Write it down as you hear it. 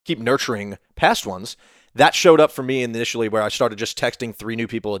keep nurturing past ones. That showed up for me initially where I started just texting 3 new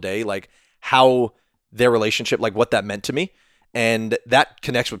people a day, like how their relationship, like what that meant to me. And that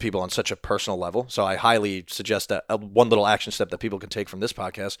connects with people on such a personal level. So I highly suggest that one little action step that people can take from this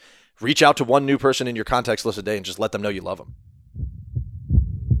podcast: reach out to 1 new person in your contacts list a day and just let them know you love them.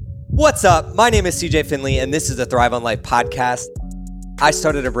 What's up? My name is CJ Finley, and this is the Thrive on Life podcast. I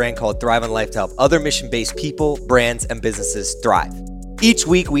started a brand called Thrive on Life to help other mission-based people, brands, and businesses thrive. Each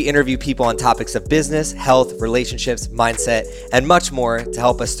week, we interview people on topics of business, health, relationships, mindset, and much more to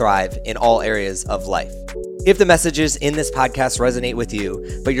help us thrive in all areas of life. If the messages in this podcast resonate with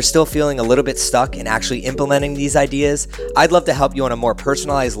you, but you're still feeling a little bit stuck in actually implementing these ideas, I'd love to help you on a more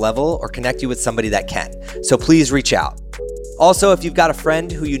personalized level or connect you with somebody that can. So please reach out. Also, if you've got a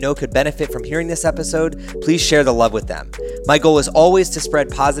friend who you know could benefit from hearing this episode, please share the love with them. My goal is always to spread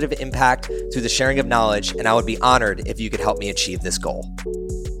positive impact through the sharing of knowledge, and I would be honored if you could help me achieve this goal.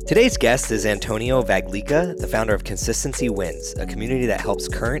 Today's guest is Antonio Vaglica, the founder of Consistency Wins, a community that helps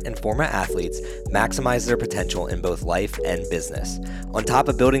current and former athletes maximize their potential in both life and business. On top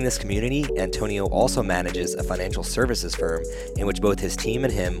of building this community, Antonio also manages a financial services firm in which both his team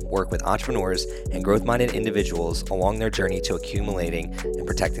and him work with entrepreneurs and growth-minded individuals along their journey to accumulating and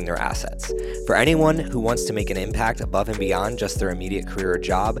protecting their assets. For anyone who wants to make an impact above and beyond just their immediate career or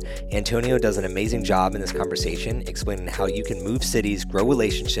job, Antonio does an amazing job in this conversation explaining how you can move cities, grow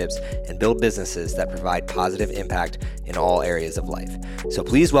relationships, and build businesses that provide positive impact in all areas of life. So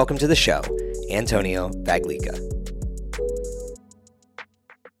please welcome to the show, Antonio Vaglica.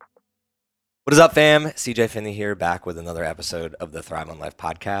 What is up, fam? CJ Finley here, back with another episode of the Thrive on Life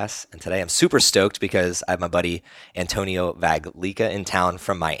podcast. And today I'm super stoked because I have my buddy Antonio Vaglica in town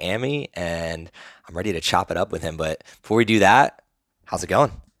from Miami, and I'm ready to chop it up with him. But before we do that, how's it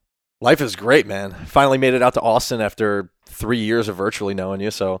going? Life is great, man. Finally made it out to Austin after 3 years of virtually knowing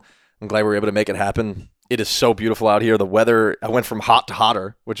you, so I'm glad we were able to make it happen. It is so beautiful out here. The weather, I went from hot to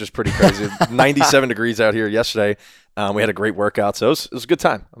hotter, which is pretty crazy. 97 degrees out here yesterday. We had a great workout, so it was a good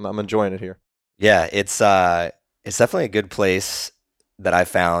time. I'm enjoying it here. Yeah, it's definitely a good place that I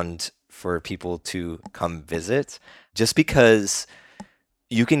found for people to come visit, just because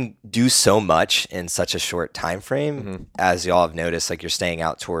you can do so much in such a short time frame. Mm-hmm. As y'all have noticed, like, you're staying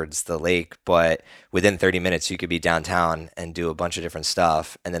out towards the lake, but within 30 minutes you could be downtown and do a bunch of different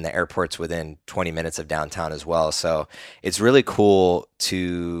stuff, and then the airport's within 20 minutes of downtown as well. So it's really cool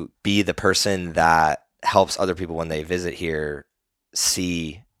to be the person that helps other people when they visit here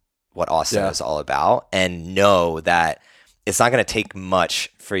see what Austin is all about, and know that it's not going to take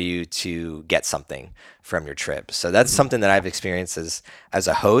much for you to get something from your trip. So that's something that I've experienced as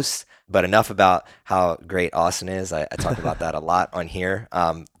a host. But enough about how great Austin is. I talk about that a lot on here.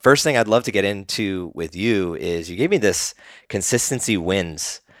 First thing I'd love to get into with you is you gave me this Consistency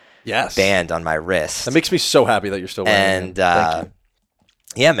Wins band on my wrist. That makes me so happy that you're still wearing it. Thank you.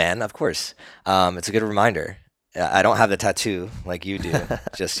 Yeah, man, of course. It's a good reminder. I don't have the tattoo like you do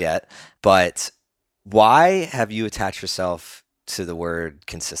just yet, but why have you attached yourself to the word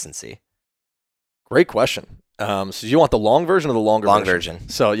consistency? Great question. So you want the long version or the longer version?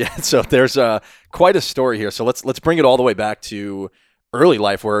 Long version. So there's quite a story here. So let's bring it all the way back to early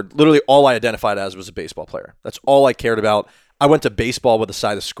life, where literally all I identified as was a baseball player. That's all I cared about. I went to baseball with the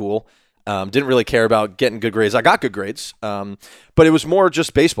side of school. Didn't really care about getting good grades. I got good grades, but it was more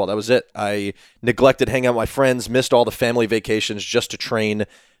just baseball. That was it. I neglected hanging out with my friends, missed all the family vacations just to train.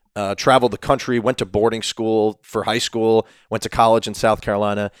 Traveled the country, went to boarding school for high school, went to college in South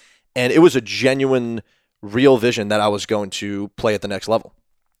Carolina, and it was a genuine, real vision that I was going to play at the next level.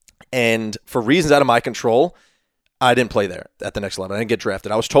 And for reasons out of my control, I didn't play there at the next level. I didn't get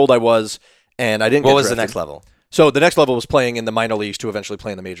drafted. I was told I was, and I didn't get drafted. What was the next level? So the next level was playing in the minor leagues to eventually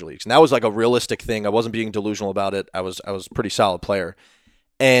play in the major leagues. And that was like a realistic thing. I wasn't being delusional about it. I was a pretty solid player.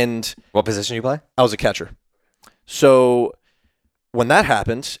 And what position you play? I was a catcher. So when that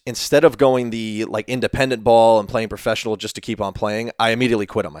happened, instead of going the like independent ball and playing professional just to keep on playing, I immediately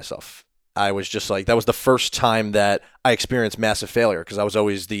quit on myself. I was just like, that was the first time that I experienced massive failure, because I was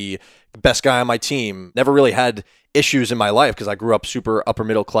always the best guy on my team. Never really had issues in my life because I grew up super upper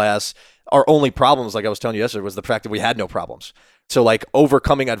middle class. Our only problems, like I was telling you yesterday, was the fact that we had no problems. So like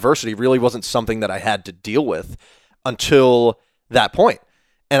overcoming adversity really wasn't something that I had to deal with until that point.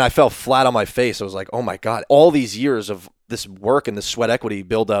 And I fell flat on my face. I was like, oh my God, all these years of this work and this sweat equity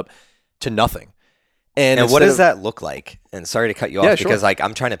build up to nothing. And what does that look like? And sorry to cut you off, because sure. like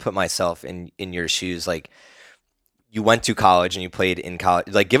I'm trying to put myself in your shoes. Like, you went to college and you played in college.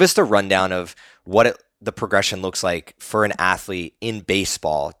 Like, give us the rundown of what the progression looks like for an athlete in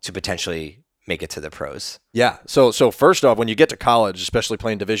baseball to potentially make it to the pros? Yeah. So first off, when you get to college, especially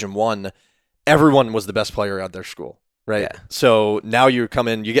playing Division I, everyone was the best player at their school, right? Yeah. So now you come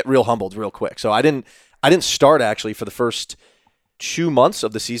in, you get real humbled real quick. So I didn't start actually for the first 2 months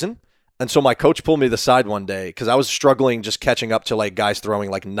of the season. And so my coach pulled me to the side one day because I was struggling just catching up to like guys throwing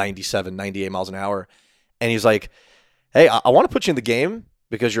like 97, 98 miles an hour. And he's like, hey, I want to put you in the game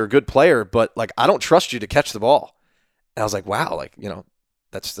because you're a good player, but like I don't trust you to catch the ball. And I was like, wow, like,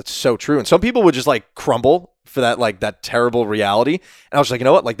 that's so true. And some people would just like crumble for that terrible reality. And I was like, you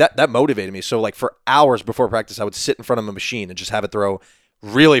know what? Like that motivated me. So like for hours before practice, I would sit in front of a machine and just have it throw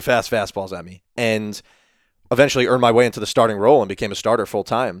really fast fastballs at me. And eventually earned my way into the starting role and became a starter full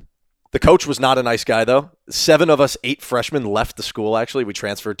time. The coach was not a nice guy, though. 7 of us 8 freshmen left the school, actually. We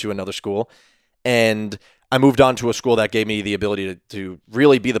transferred to another school. And I moved on to a school that gave me the ability to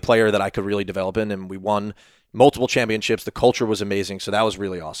really be the player that I could really develop in. And we won multiple championships. The culture was amazing. So that was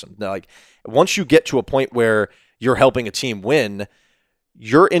really awesome. Now, like, once you get to a point where you're helping a team win,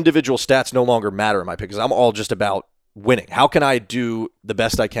 your individual stats no longer matter in my opinion, because I'm all just about winning. How can I do the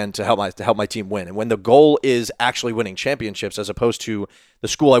best I can to help my team win? And when the goal is actually winning championships, as opposed to the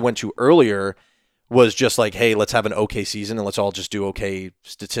school I went to earlier was just like, hey, let's have an okay season and let's all just do okay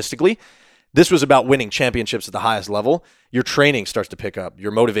statistically. This was about winning championships at the highest level. Your training starts to pick up.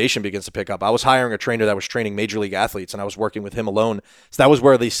 Your motivation begins to pick up. I was hiring a trainer that was training major league athletes, and I was working with him alone. So that was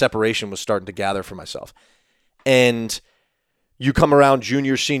where the separation was starting to gather for myself. And you come around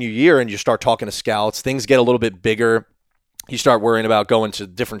junior, senior year, and you start talking to scouts. Things get a little bit bigger. You start worrying about going to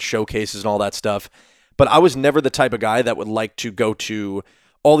different showcases and all that stuff. But I was never the type of guy that would like to go to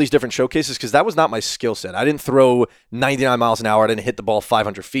all these different showcases because that was not my skill set. I didn't throw 99 miles an hour. I didn't hit the ball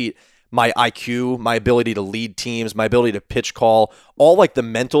 500 feet. My IQ, my ability to lead teams, my ability to pitch call, all like the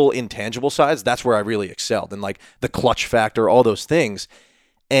mental intangible sides, that's where I really excelled. And like the clutch factor, all those things.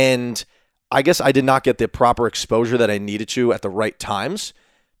 And I guess I did not get the proper exposure that I needed to at the right times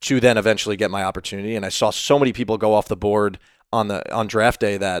to then eventually get my opportunity. And I saw so many people go off the board on draft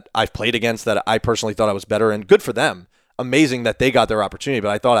day that I've played against that I personally thought I was better, and good for them. Amazing that they got their opportunity,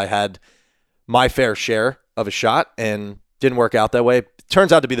 but I thought I had my fair share of a shot and didn't work out that way.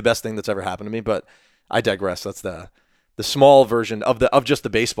 Turns out to be the best thing that's ever happened to me, but I digress. That's the small version of just the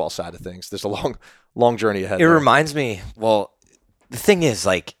baseball side of things. There's a long journey ahead. It reminds me, well, the thing is,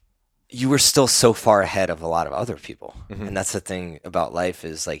 like, you were still so far ahead of a lot of other people. Mm-hmm. And that's the thing about life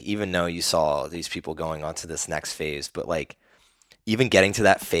is, like, even though you saw these people going on to this next phase, but like even getting to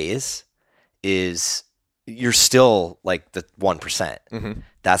that phase is you're still like the 1%. Mm-hmm.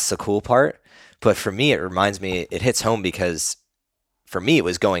 That's the cool part. But for me, it reminds me, it hits home because for me, it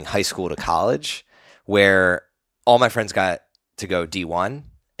was going high school to college where all my friends got to go D1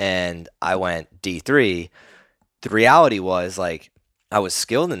 and I went D3. The reality was, like, I was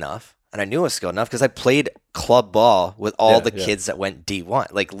skilled enough. And I knew I was skilled enough because I played club ball with all the kids that went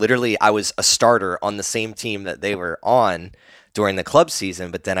D1. Like, literally, I was a starter on the same team that they were on during the club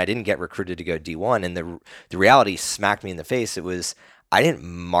season, but then I didn't get recruited to go D1. And the reality smacked me in the face. It was, I didn't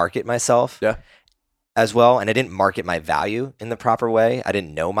market myself as well, and I didn't market my value in the proper way. I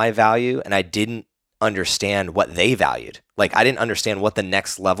didn't know my value, and I didn't understand what they valued. Like, I didn't understand what the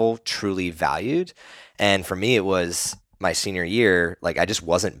next level truly valued. And for me, it was my senior year, like, I just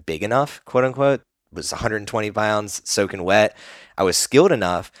wasn't big enough, quote unquote. It was 120 pounds, soaking wet. I was skilled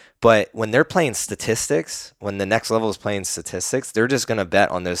enough, but when they're playing statistics, when the next level is playing statistics, they're just going to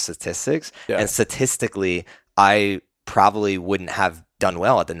bet on those statistics. Yeah. And statistically, I probably wouldn't have done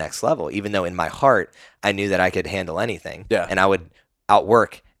well at the next level, even though in my heart, I knew that I could handle anything. Yeah. And I would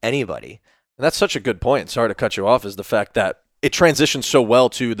outwork anybody. And that's such a good point. Sorry to cut you off, is the fact that it transitions so well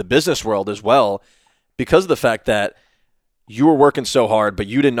to the business world as well, because of the fact that you were working so hard, but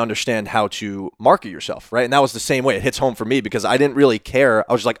you didn't understand how to market yourself, right? And that was the same way. It hits home for me because I didn't really care.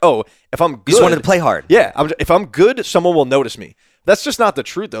 I was just like, oh, if I'm good. You just wanted to play hard. Yeah. If I'm good, someone will notice me. That's just not the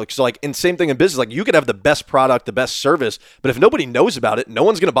truth, though. So, like, same thing in business. Like, you could have the best product, the best service, but if nobody knows about it, no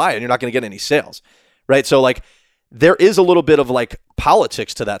one's going to buy it, and you're not going to get any sales, right? So, like, there is a little bit of, like,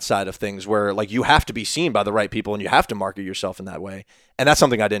 politics to that side of things where, like, you have to be seen by the right people, and you have to market yourself in that way. And that's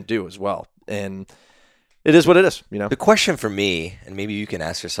something I didn't do as well. And it is what it is, you know? The question for me, and maybe you can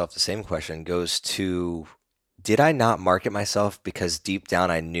ask yourself the same question, goes to, did I not market myself because deep down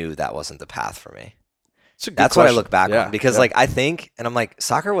I knew that wasn't the path for me? That's what I look back on, because like, I think, and I'm like,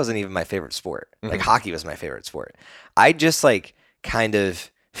 soccer wasn't even my favorite sport. Mm-hmm. Like, hockey was my favorite sport. I just, like, kind of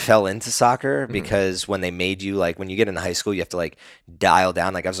fell into soccer because when they made you, like, when you get into high school, you have to, like, dial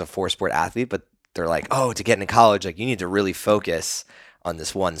down. Like, I was a 4-sport athlete, but they're like, oh, to get into college, like, you need to really focus on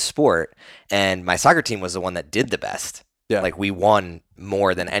this one sport. And my soccer team was the one that did the best. Yeah. Like we won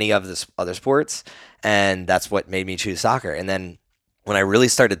more than any of the other sports, and that's what made me choose soccer. And then when I really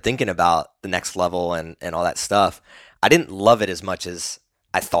started thinking about the next level and all that stuff, I didn't love it as much as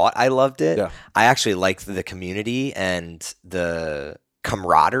I thought I loved it. Yeah. I actually liked the community and the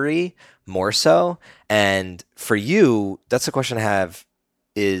camaraderie more so. And for you, that's the question I have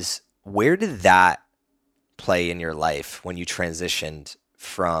is where did that play in your life when you transitioned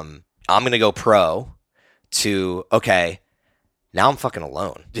from I'm going to go pro to, okay, now I'm fucking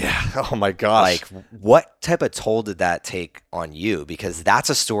alone? Yeah. Oh my gosh. Like what type of toll did that take on you? Because that's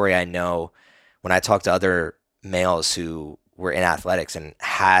a story I know when I talk to other males who were in athletics and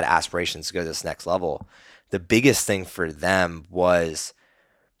had aspirations to go to this next level, the biggest thing for them was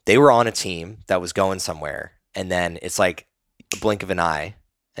they were on a team that was going somewhere, and then it's like a blink of an eye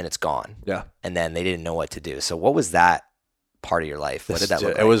and it's gone. Yeah. And then they didn't know what to do. So what was that part of your life? What did that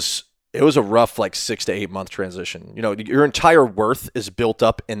look like? It was a rough 6 to 8 month transition. You know, your entire worth is built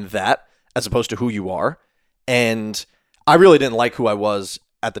up in that as opposed to who you are. And I really didn't like who I was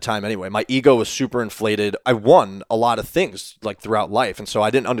at the time anyway. My ego was super inflated. I won a lot of things throughout life. And so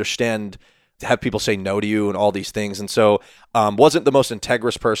I didn't understand to have people say no to you and all these things. And so wasn't the most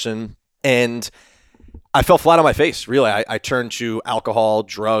integrous person. And I fell flat on my face, really. I turned to alcohol,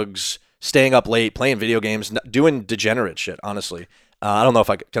 drugs, staying up late, playing video games, doing degenerate shit, honestly. I don't know if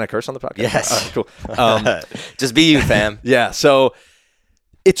can I curse on the podcast? Yes. Cool. Just be you, fam. Yeah. So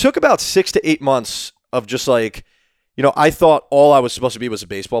it took about 6 to 8 months of just I thought all I was supposed to be was a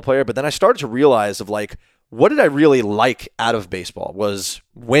baseball player, but then I started to realize what did I really like out of baseball was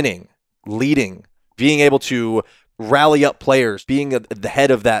winning, leading, being able to rally up players, being the head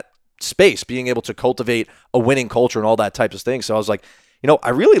of that space, being able to cultivate a winning culture and all that types of things. So I was like, I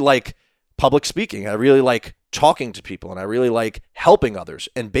really like public speaking. I really like talking to people, and I really like helping others.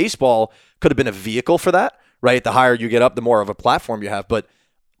 And baseball could have been a vehicle for that, right? The higher you get up, the more of a platform you have, but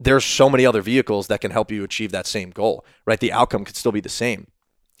there's so many other vehicles that can help you achieve that same goal, right? The outcome could still be the same.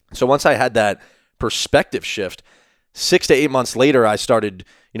 So once I had that perspective shift, 6 to 8 months later, I started,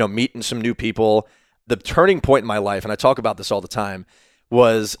 meeting some new people. The turning point in my life, and I talk about this all the time,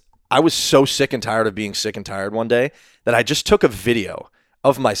 was I was so sick and tired of being sick and tired one day that I just took a video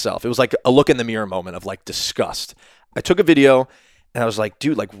of myself. It was like a look in the mirror moment of disgust. I took a video and I was like,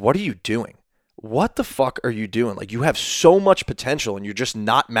 dude, what are you doing? What the fuck are you doing? You have so much potential and you're just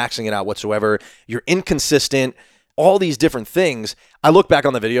not maxing it out whatsoever. You're inconsistent, all these different things. I look back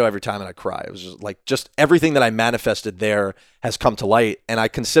on the video every time and I cry. It was just everything that I manifested there has come to light. And I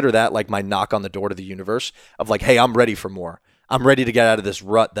consider that my knock on the door to the universe of hey, I'm ready for more. I'm ready to get out of this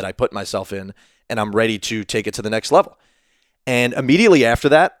rut that I put myself in, and I'm ready to take it to the next level. And immediately after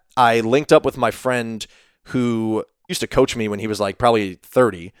that, I linked up with my friend who used to coach me when he was probably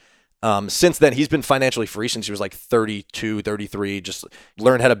 30. Since then, he's been financially free since he was 32, 33, just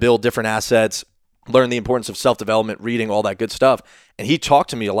learned how to build different assets, learned the importance of self-development, reading, all that good stuff. And he talked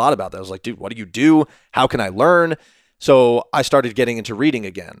to me a lot about that. I was like, dude, what do you do? How can I learn? So I started getting into reading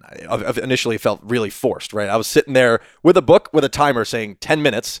again. I initially felt really forced, right? I was sitting there with a book with a timer saying 10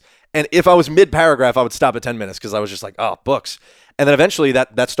 minutes. And if I was mid-paragraph, I would stop at 10 minutes because I was just books. And then eventually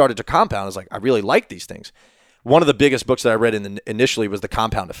that started to compound. I was I really like these things. One of the biggest books that I read initially was The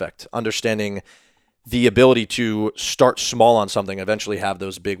Compound Effect, understanding the ability to start small on something, eventually have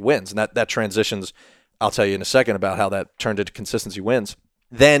those big wins. And that transitions, I'll tell you in a second about how that turned into consistency wins.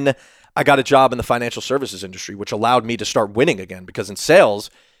 Then I got a job in the financial services industry, which allowed me to start winning again, because in sales,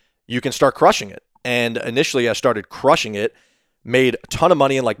 you can start crushing it. And initially I started crushing it, made a ton of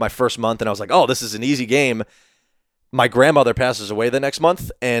money in my first month, and I was like, oh, this is an easy game. My grandmother passes away the next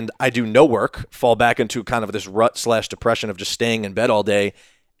month, and I do no work, fall back into kind of this rut/depression of just staying in bed all day,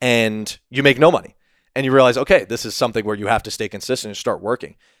 and you make no money. And you realize, okay, this is something where you have to stay consistent and start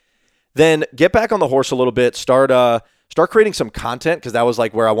working. Then get back on the horse a little bit, start creating some content, because that was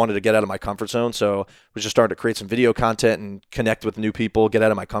where I wanted to get out of my comfort zone. So I was just starting to create some video content and connect with new people, get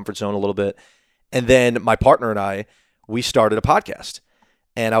out of my comfort zone a little bit. And then my partner and I, we started a podcast.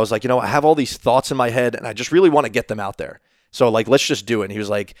 And I was like, I have all these thoughts in my head and I just really want to get them out there. So let's just do it. And he was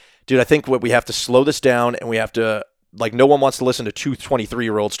like, dude, I think we have to slow this down, and we have to, no one wants to listen to two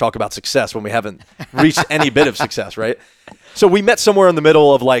 23-year-olds talk about success when we haven't reached any bit of success, right? So we met somewhere in the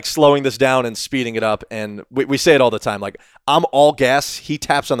middle of slowing this down and speeding it up. And we say it all the time, I'm all gas, he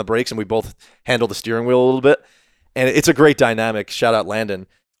taps on the brakes, and we both handle the steering wheel a little bit. And it's a great dynamic. Shout out Landon.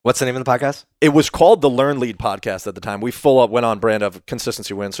 What's the name of the podcast? It was called the Learn Lead Podcast at the time. We went on brand of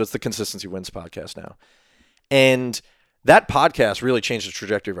Consistency Wins, so it's the Consistency Wins podcast now. And that podcast really changed the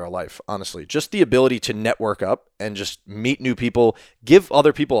trajectory of our life, honestly. Just the ability to network up and just meet new people, give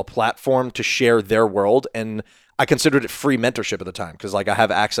other people a platform to share their world. And I considered it free mentorship at the time because like I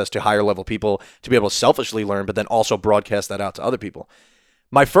have access to higher level people to be able to selfishly learn, but then also broadcast that out to other people.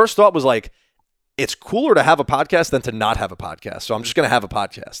 My first thought was like, it's cooler to have a podcast than to not have a podcast. So I'm just going to have a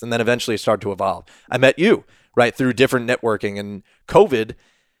podcast. And then eventually it started to evolve. I met you, right, through different networking. And COVID,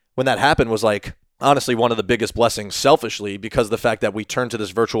 when that happened, was like, honestly, one of the biggest blessings selfishly because of the fact that we turned to this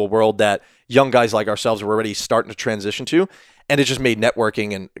virtual world that young guys like ourselves were already starting to transition to. And it just made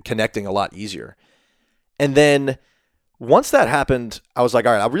networking and connecting a lot easier. And then once that happened, I was like,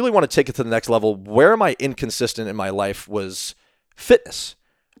 all right, I really want to take it to the next level. Where am I inconsistent in my life was fitness.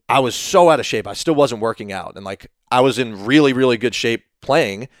 I was so out of shape. I still wasn't working out. And like I was in really, really good shape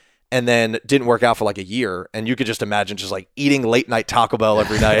playing and then didn't work out for like a year. And you could just imagine just like eating late night Taco Bell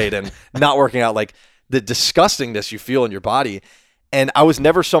every night and not working out, like the disgustingness you feel in your body. And I was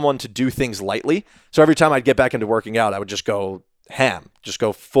never someone to do things lightly. So every time I'd get back into working out, I would just go ham, just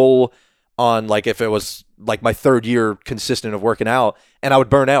go full on, like if it was like my third year consistent of working out, and I would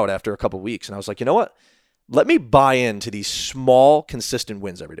burn out after a couple of weeks. And I was like, you know what? Let me buy into these small, consistent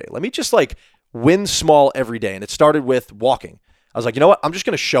wins every day. Let me just like win small every day. And it started with walking. I was like, you know what? I'm just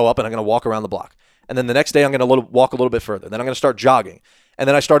going to show up and I'm going to walk around the block. And then the next day I'm going to walk a little bit further. Then I'm going to start jogging. And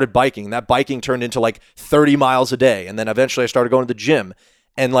then I started biking. And that biking turned into like 30 miles a day. And then eventually I started going to the gym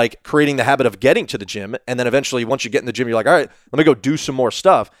and like creating the habit of getting to the gym. And then eventually once you get in the gym, you're like, all right, let me go do some more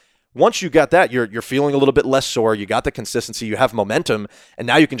stuff. Once you got that, you're feeling a little bit less sore. You got the consistency, you have momentum, and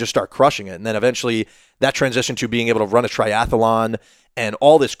now you can just start crushing it. And then eventually that transitioned to being able to run a triathlon and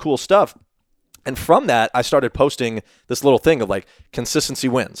all this cool stuff. And from that, I started posting this little thing of like consistency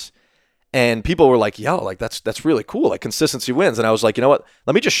wins. And people were like, yo, like that's really cool. Like consistency wins. And I was like, you know what?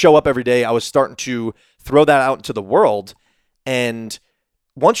 Let me just show up every day. I was starting to throw that out into the world. And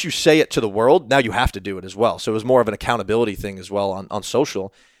once you say it to the world, now you have to do it as well. So it was more of an accountability thing as well on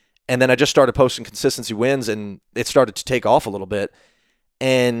social. And then I just started posting consistency wins and it started to take off a little bit.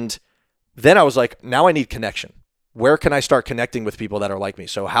 And then I was like, now I need connection. Where can I start connecting with people that are like me?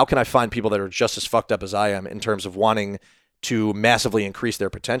 So how can I find people that are just as fucked up as I am in terms of wanting to massively increase their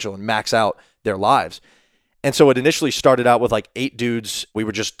potential and max out their lives? And so it initially started out with like 8 dudes. We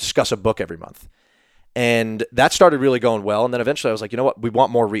would just discuss a book every month. And that started really going well. And then eventually I was like, you know what? We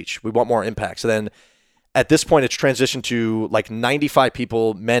want more reach. We want more impact. So then at this point, it's transitioned to like 95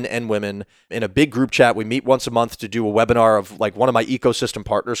 people, men and women, in a big group chat. We meet once a month to do a webinar of like one of my ecosystem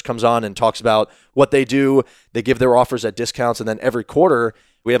partners comes on and talks about what they do. They give their offers at discounts. And then every quarter,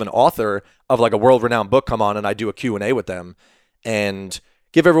 we have an author of like a world-renowned book come on and I do a Q&A with them and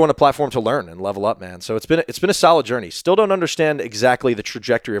give everyone a platform to learn and level up, man. So it's been a solid journey. Still don't understand exactly the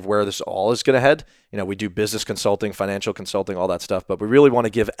trajectory of where this all is going to head. You know, we do business consulting, financial consulting, all that stuff, but we really want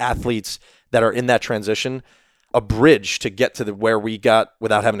to give athletes that are in that transition a bridge to get to where we got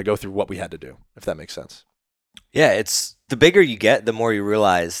without having to go through what we had to do, if that makes sense. Yeah, it's the bigger you get, the more you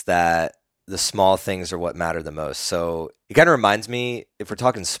realize that the small things are what matter the most. So it kind of reminds me, if we're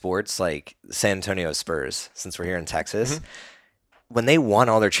talking sports, like San Antonio Spurs, since we're here in Texas, when they won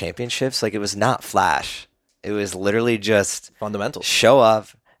all their championships, like it was not flash. It was literally just fundamentals. Show up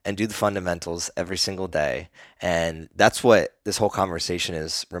and do the fundamentals every single day. And that's what this whole conversation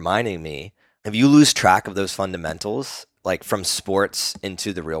is reminding me. If you lose track of those fundamentals, like from sports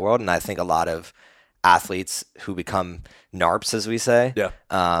into the real world, and I think a lot of athletes who become NARPs, as we say,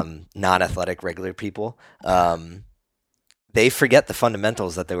 non-athletic regular people, they forget the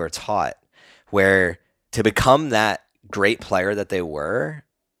fundamentals that they were taught, where to become that great player that they were,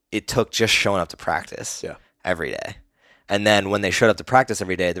 it took just showing up to practice every day. And then when they showed up to practice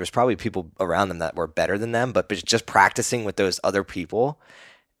every day, there was probably people around them that were better than them, but just practicing with those other people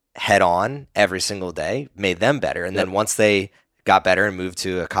head on every single day made them better. And then once they got better and moved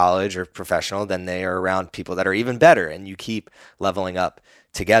to a college or professional, then they are around people that are even better, and you keep leveling up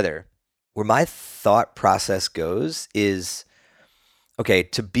together. Where my thought process goes is, okay,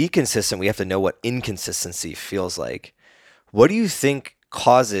 to be consistent, we have to know what inconsistency feels like. What do you think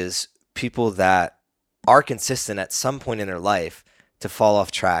causes people that are consistent at some point in their life to fall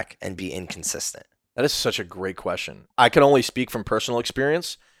off track and be inconsistent? That is such a great question. I can only speak from personal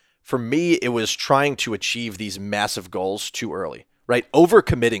experience. For me, it was trying to achieve these massive goals too early, right?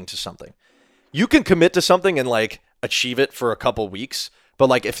 Overcommitting to something. You can commit to something and like achieve it for a couple weeks, but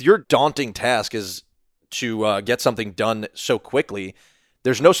like if your daunting task is to get something done so quickly,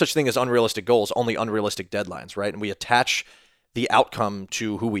 there's no such thing as unrealistic goals, only unrealistic deadlines, right? And we attach the outcome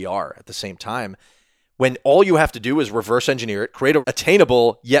to who we are at the same time. When all you have to do is reverse engineer it, create an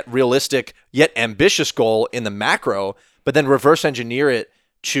attainable yet realistic yet ambitious goal in the macro, but then reverse engineer it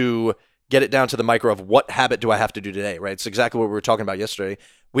to get it down to the micro of what habit do I have to do today, right? It's exactly what we were talking about yesterday.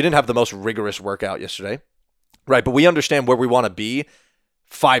 We didn't have the most rigorous workout yesterday, right? But we understand where we want to be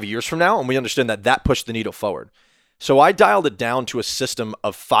 5 years from now, and we understand that pushed the needle forward. So I dialed it down to a system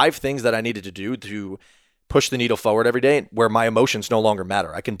of 5 things that I needed to do to push the needle forward every day where my emotions no longer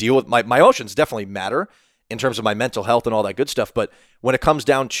matter. I can deal with my emotions definitely matter in terms of my mental health and all that good stuff. But when it comes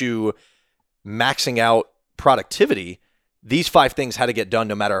down to maxing out productivity, these 5 things had to get done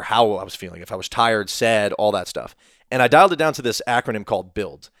no matter how I was feeling. If I was tired, sad, all that stuff. And I dialed it down to this acronym called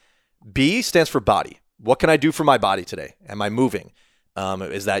BUILD. B stands for body. What can I do for my body today? Am I moving?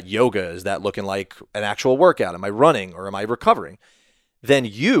 Is that yoga? Is that looking like an actual workout? Am I running or am I recovering? Then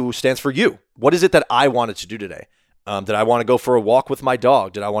U stands for you. What is it that I wanted to do today? Did I want to go for a walk with my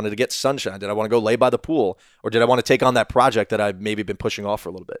dog? Did I want to get sunshine? Did I want to go lay by the pool? Or did I want to take on that project that I've maybe been pushing off for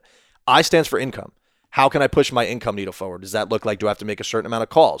a little bit? I stands for income. How can I push my income needle forward? Does that look like, do I have to make a certain amount of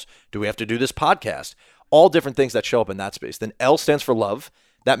calls? Do we have to do this podcast? All different things that show up in that space. Then L stands for love.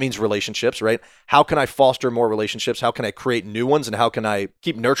 That means relationships, right? How can I foster more relationships? How can I create new ones? And how can I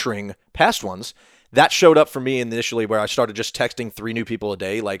keep nurturing past ones? That showed up for me initially where I started just texting 3 new people a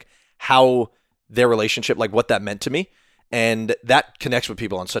day, like how their relationship, like what that meant to me. And that connects with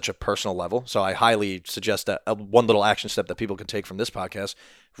people on such a personal level. So I highly suggest that one little action step that people can take from this podcast,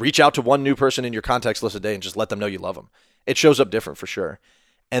 reach out to 1 new person in your contacts list a day and just let them know you love them. It shows up different for sure.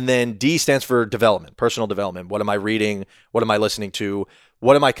 And then D stands for development, personal development. What am I reading? What am I listening to?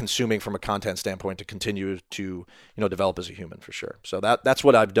 What am I consuming from a content standpoint to continue to, develop as a human for sure. So that's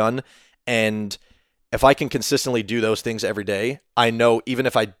what I've done. And if I can consistently do those things every day, I know even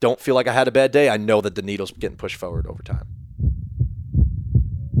if I don't feel like I had a bad day, I know that the needle's getting pushed forward over time.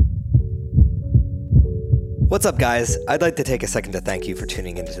 What's up, guys? I'd like to take a second to thank you for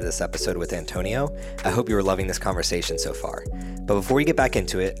tuning into this episode with Antonio. I hope you are loving this conversation so far. But before we get back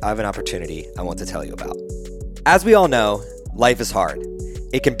into it, I have an opportunity I want to tell you about. As we all know, life is hard.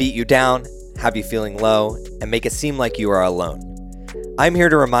 It can beat you down, have you feeling low, and make it seem like you are alone. I'm here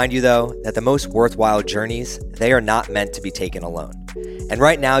to remind you, though, that the most worthwhile journeys, they are not meant to be taken alone. And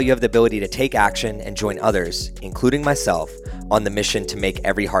right now, you have the ability to take action and join others, including myself, on the mission to make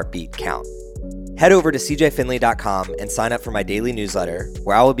every heartbeat count. Head over to cjfinley.com and sign up for my daily newsletter,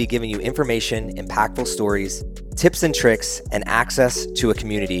 where I will be giving you information, impactful stories, tips and tricks, and access to a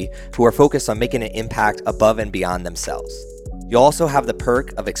community who are focused on making an impact above and beyond themselves. You'll also have the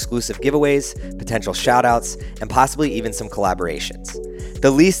perk of exclusive giveaways, potential shoutouts, and possibly even some collaborations.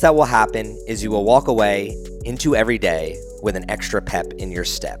 The least that will happen is you will walk away into every day with an extra pep in your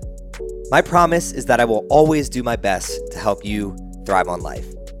step. My promise is that I will always do my best to help you thrive on life.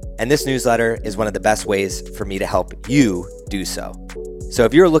 And this newsletter is one of the best ways for me to help you do so. So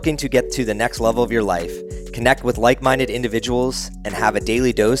if you're looking to get to the next level of your life, connect with like-minded individuals, and have a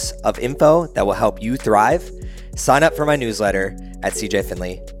daily dose of info that will help you thrive, sign up for my newsletter at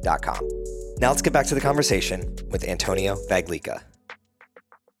cjfinley.com. Now let's get back to the conversation with Antonio Vaglica.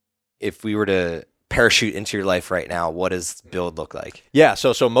 If we were to parachute into your life right now, what does build look like? Yeah,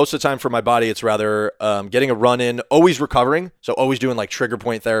 so most of the time for my body, it's rather getting a run in, always recovering, so always doing like trigger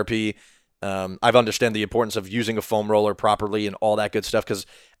point therapy. I've understand the importance of using a foam roller properly and all that good stuff, because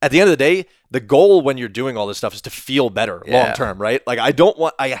at the end of the day, the goal when you're doing all this stuff is to feel better long term, right? Like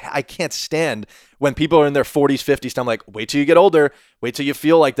I can't stand when people are in their 40s, 50s, and I'm like, wait till you get older, wait till you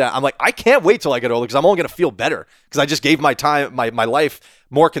feel like that. I'm like, I can't wait till I get older because I'm only going to feel better because I just gave my time, my life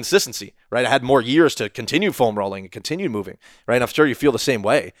more consistency, right? I had more years to continue foam rolling and continue moving, right? And I'm sure you feel the same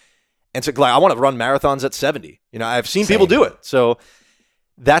way. And so like, I want to run marathons at 70. I've seen people do it. So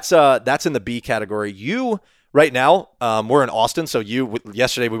that's in the B category. You right now, we're in Austin. So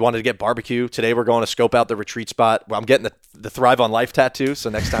yesterday we wanted to get barbecue. Today we're going to scope out the retreat spot. I'm getting the Thrive on Life tattoo. So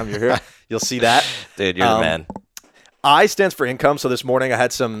next time you're here, you'll see that. Dude, you're the man. I stands for income. So this morning I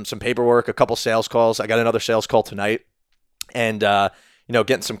had some paperwork, a couple sales calls. I got another sales call tonight, and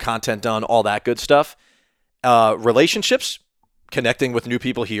getting some content done, all that good stuff. Relationships, connecting with new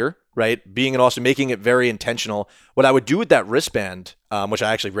people here, right? Being in Austin, making it very intentional. What I would do with that wristband, which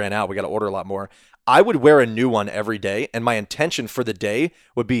I actually ran out, we got to order a lot more. I would wear a new one every day. And my intention for the day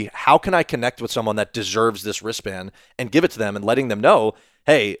would be, how can I connect with someone that deserves this wristband and give it to them and letting them know,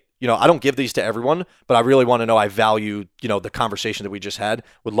 hey, I don't give these to everyone, but I really want to know I value, the conversation that we just had.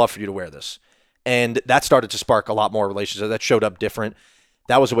 Would love for you to wear this. And that started to spark a lot more relationships. That showed up different.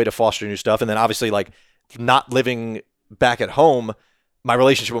 That was a way to foster new stuff. And then obviously, like, not living back at home, my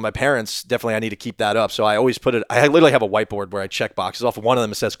relationship with my parents, definitely I need to keep that up. So I always I literally have a whiteboard where I check boxes off. One of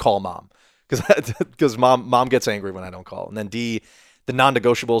them says call mom, because mom gets angry when I don't call. And then D, the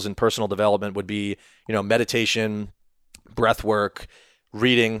non-negotiables in personal development would be, meditation, breath work,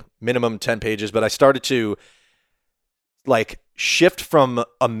 reading, minimum 10 pages. But I started to like shift from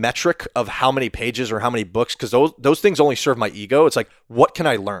a metric of how many pages or how many books, because those things only serve my ego. It's like, what can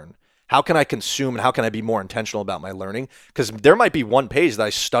I learn? How can I consume, and how can I be more intentional about my learning? Because there might be one page that I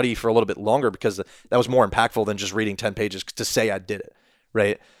study for a little bit longer because that was more impactful than just reading 10 pages to say I did it,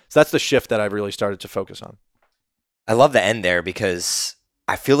 right? So that's the shift that I've really started to focus on. I love the end there because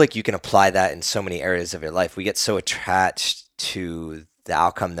I feel like you can apply that in so many areas of your life. We get so attached to the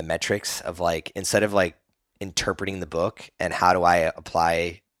outcome, the metrics of like, instead of like interpreting the book and how do I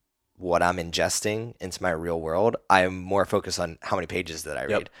apply what I'm ingesting into my real world, I'm more focused on how many pages that I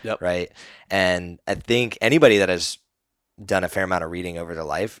read, right? And I think anybody that has done a fair amount of reading over their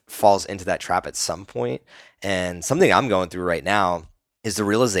life falls into that trap at some point. And something I'm going through right now is the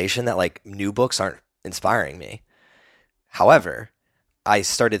realization that like new books aren't inspiring me. However, I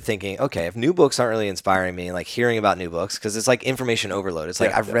started thinking, okay, if new books aren't really inspiring me, like hearing about new books, because it's like information overload. It's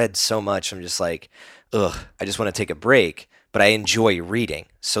like I've read so much, I'm just like, ugh, I just want to take a break, but I enjoy reading.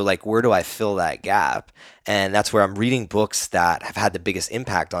 So like, where do I fill that gap? And that's where I'm reading books that have had the biggest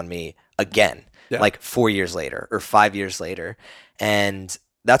impact on me again, like 4 years later or 5 years later. And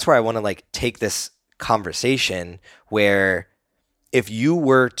that's where I want to like take this conversation where if you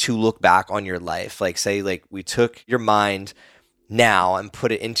were to look back on your life, like say like we took your mind now and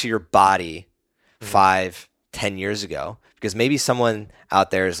put it into your body 5, 10 years ago, because maybe someone out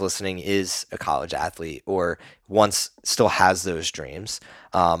there is listening is a college athlete or still has those dreams,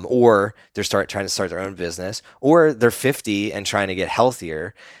 or they're trying to start their own business, or they're 50 and trying to get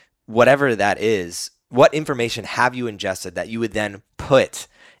healthier. Whatever that is, what information have you ingested that you would then put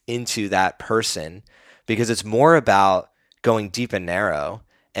into that person? Because it's more about going deep and narrow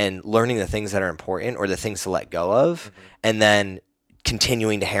and learning the things that are important or the things to let go of, and then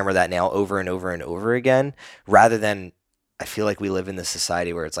continuing to hammer that nail over and over and over again, rather than, I feel like we live in this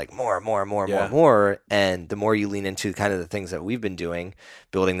society where it's like more. And the more you lean into kind of the things that we've been doing,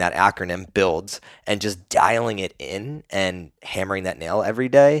 building that acronym BUILDS, and just dialing it in and hammering that nail every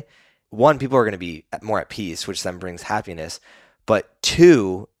day, one, people are going to be more at peace, which then brings happiness. But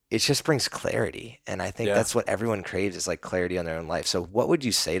two, it just brings clarity. And I think that's what everyone craves, is like clarity on their own life. So what would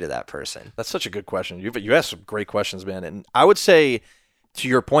you say to that person? That's such a good question. You asked some great questions, man. And I would say, to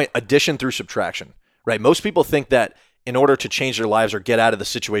your point, addition through subtraction, right? Most people think that in order to change their lives or get out of the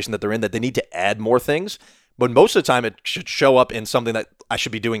situation that they're in, that they need to add more things. But most of the time, it should show up in something that I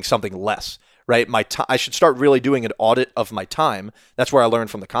should be doing something less, right? I should start really doing an audit of my time. That's where I learned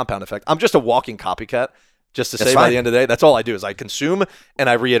from the compound effect. I'm just a walking copycat. Just to say, by the end of the day, that's all I do is I consume and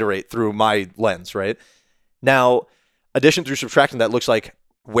I reiterate through my lens, right? Now, addition through subtraction, that looks like,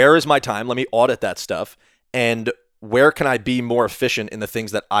 where is my time? Let me audit that stuff. And where can I be more efficient in the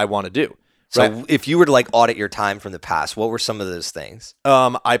things that I want to do? Right? So if you were to like audit your time from the past, what were some of those things?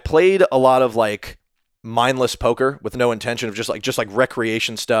 I played a lot of like mindless poker with no intention of just like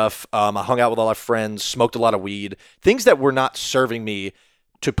recreation stuff. I hung out with a lot of friends, smoked a lot of weed, things that were not serving me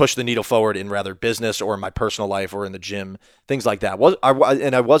to push the needle forward in rather business or in my personal life or in the gym, things like that.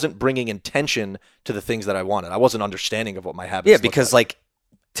 And I wasn't bringing intention to the things that I wanted. I wasn't understanding of what my habits. Yeah, because like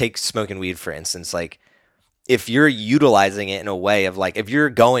take smoking weed, for instance, like if you're utilizing it in a way of like, if you're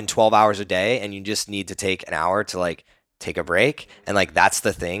going 12 hours a day and you just need to take an hour to like take a break, and like that's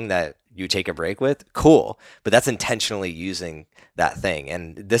the thing that you take a break with, cool. But that's intentionally using that thing.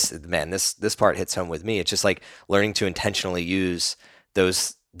 And this part hits home with me. It's just like learning to intentionally use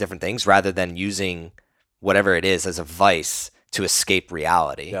those different things rather than using whatever it is as a vice to escape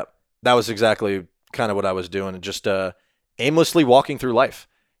reality. Yep. That was exactly kind of what I was doing, and just aimlessly walking through life.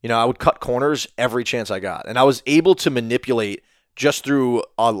 You know, I would cut corners every chance I got, and I was able to manipulate just through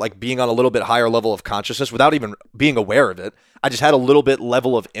like being on a little bit higher level of consciousness without even being aware of it. I just had a little bit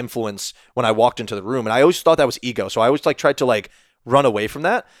level of influence when I walked into the room, and I always thought that was ego. So I always like tried to like run away from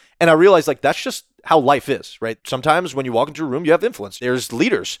that. And I realized like that's just how life is, right? Sometimes when you walk into a room, you have influence. There's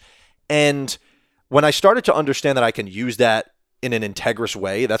leaders. And when I started to understand that I can use that in an integrous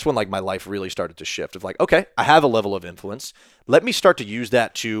way, that's when like my life really started to shift of like, okay, I have a level of influence. Let me start to use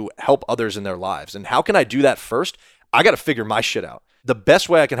that to help others in their lives. And how can I do that first? I got to figure my shit out. The best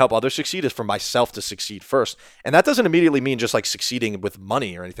way I can help others succeed is for myself to succeed first. And that doesn't immediately mean just like succeeding with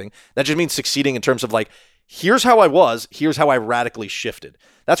money or anything. That just means succeeding in terms of like, here's how I was, here's how I radically shifted.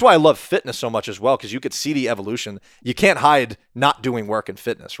 That's why I love fitness so much as well, because you could see the evolution. You can't hide not doing work in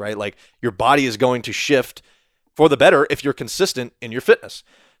fitness, right? Like your body is going to shift for the better if you're consistent in your fitness.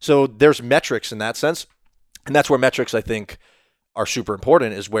 So there's metrics in that sense. And that's where metrics, I think, are super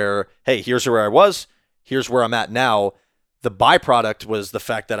important, is where, hey, here's where I was, here's where I'm at now. The byproduct was the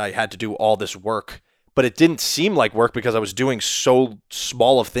fact that I had to do all this work, but it didn't seem like work because I was doing so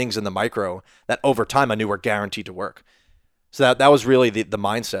small of things in the micro that over time I knew were guaranteed to work. So that was really the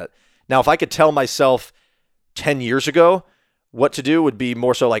mindset. Now, if I could tell myself 10 years ago what to do, would be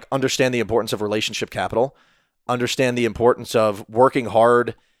more so like understand the importance of relationship capital, understand the importance of working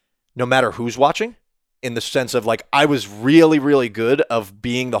hard no matter who's watching, in the sense of like I was really, really good of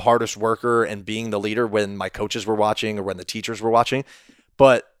being the hardest worker and being the leader when my coaches were watching or when the teachers were watching.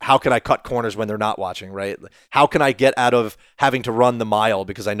 But how can I cut corners when they're not watching, right? How can I get out of having to run the mile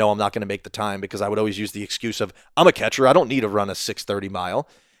because I know I'm not going to make the time, because I would always use the excuse of I'm a catcher. I don't need to run a 6:30 mile,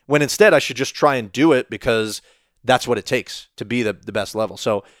 when instead I should just try and do it because that's what it takes to be the best level.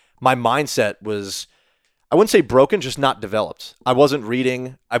 So my mindset was, I wouldn't say broken, just not developed. I wasn't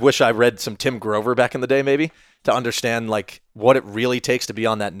reading. I wish I read some Tim Grover back in the day, maybe, to understand like what it really takes to be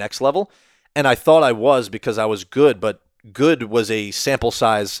on that next level. And I thought I was, because I was good, but good was a sample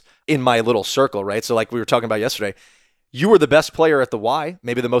size in my little circle, right? So like we were talking about yesterday, you were the best player at the Y,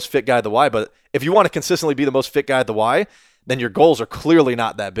 maybe the most fit guy at the Y, but if you want to consistently be the most fit guy at the Y, then your goals are clearly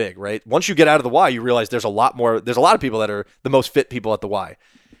not that big, right? Once you get out of the Y, you realize there's a lot of people that are the most fit people at the Y.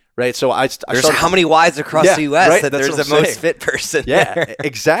 Right, so I there's started, how many Ys across the U.S. right? that That's there's the most fit person? Yeah, there.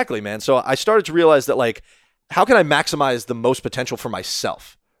 exactly, man. So I started to realize that like, how can I maximize the most potential for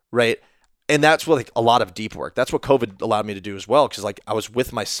myself, right? And that's what like a lot of deep work. That's what COVID allowed me to do as well, because like I was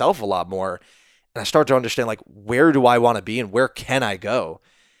with myself a lot more, and I started to understand like, where do I want to be and where can I go?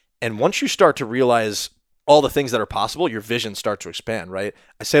 And once you start to realize all the things that are possible, your vision starts to expand, right?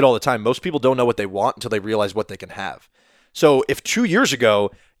 I say it all the time. Most people don't know what they want until they realize what they can have. So if 2 years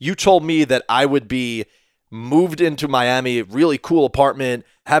ago you told me that I would be moved into Miami, really cool apartment,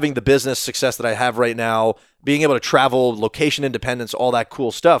 having the business success that I have right now, being able to travel, location independence, all that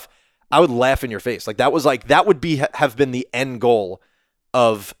cool stuff, I would laugh in your face. Like that would have been the end goal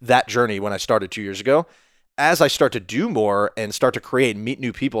of that journey when I started 2 years ago. As I start to do more and start to create and meet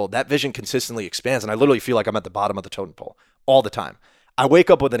new people, that vision consistently expands. And I literally feel like I'm at the bottom of the totem pole all the time. I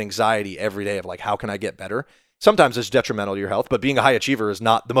wake up with an anxiety every day of like, how can I get better? Sometimes it's detrimental to your health, but being a high achiever is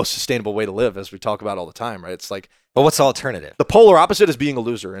not the most sustainable way to live, as we talk about all the time, right? It's like, but what's the alternative? The polar opposite is being a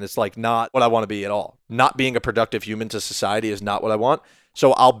loser, and it's like not what I want to be at all. Not being a productive human to society is not what I want.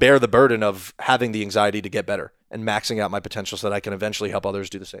 So I'll bear the burden of having the anxiety to get better and maxing out my potential so that I can eventually help others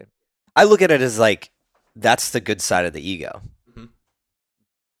do the same. I look at it as like, that's the good side of the ego. Mm-hmm.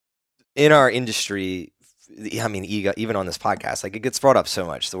 In our industry, I mean, ego, even on this podcast, like it gets brought up so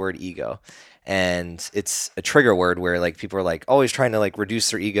much, the word ego. And it's a trigger word where like people are like always trying to like reduce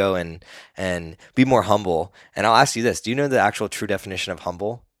their ego and be more humble. And I'll ask you this: do you know the actual true definition of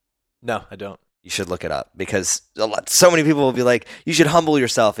humble? No, I don't. You should look it up, because so many people will be like, you should humble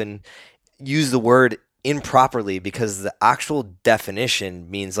yourself, and use the word improperly, because the actual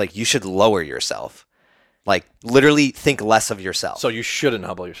definition means like you should lower yourself, like literally think less of yourself. So you shouldn't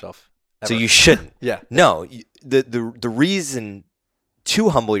humble yourself. Ever. So you shouldn't. Yeah. No, the reason to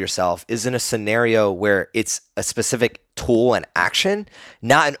humble yourself is in a scenario where it's a specific tool and action,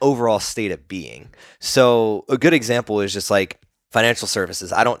 not an overall state of being. So a good example is just like financial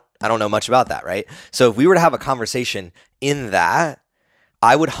services. I don't know much about that, right? So if we were to have a conversation in that,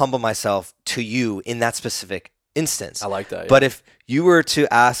 I would humble myself to you in that specific instance. I like that. Yeah. But if you were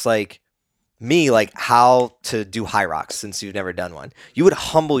to ask like me, like how to do high rocks, since you've never done one, you would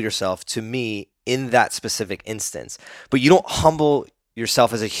humble yourself to me in that specific instance. But you don't humble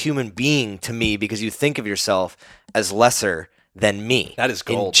yourself as a human being to me because you think of yourself as lesser than me. That is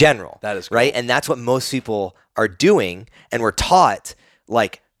gold. In general. That is gold. Right? And that's what most people are doing. And we're taught,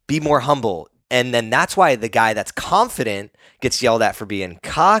 like, be more humble. And then that's why the guy that's confident gets yelled at for being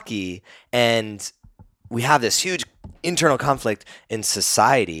cocky. And we have this huge internal conflict in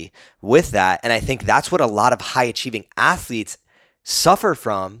society with that. And I think that's what a lot of high achieving athletes suffer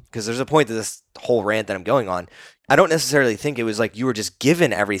from, because there's a point to this whole rant that I'm going on. I don't necessarily think it was like you were just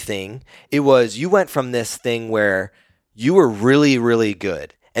given everything. It was you went from this thing where you were really, really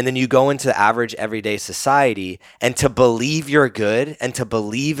good, and then you go into average everyday society, and to believe you're good and to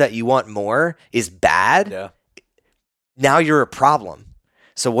believe that you want more is bad. Yeah. Now you're a problem.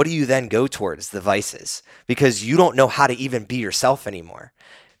 So what do you then go towards? The vices, because you don't know how to even be yourself anymore.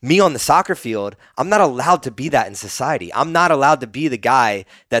 Me on the soccer field, I'm not allowed to be that in society. I'm not allowed to be the guy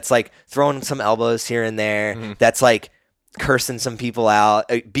that's like throwing some elbows here and there, that's like cursing some people out,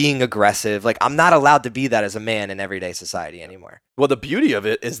 being aggressive. Like I'm not allowed to be that as a man in everyday society anymore. Well, the beauty of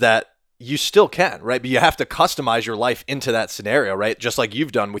it is that you still can, right? But you have to customize your life into that scenario, right? Just like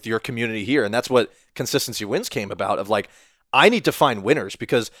you've done with your community here. And that's what Consistency Wins came about, of like, I need to find winners,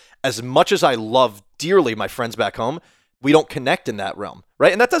 because as much as I love dearly my friends back home, we don't connect in that realm,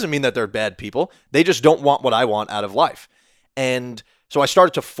 right? And that doesn't mean that they're bad people. They just don't want what I want out of life. And So I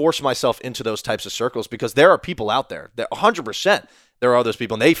started to force myself into those types of circles because there are people out there that 100% there are those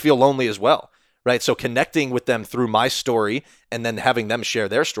people and they feel lonely as well, right? So connecting with them through my story and then having them share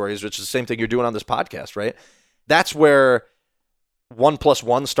their stories, which is the same thing you're doing on this podcast, right? That's where 1 +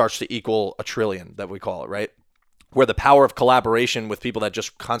 1 starts to equal a trillion, that we call it, right? Where the power of collaboration with people that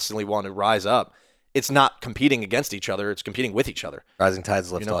just constantly want to rise up, it's not competing against each other, it's competing with each other. Rising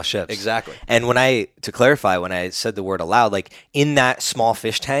tides lift all ships. Exactly. And to clarify, when I said the word allowed, like in that small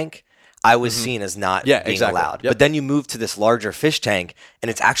fish tank, I was seen as not being allowed. Yep. But then you move to this larger fish tank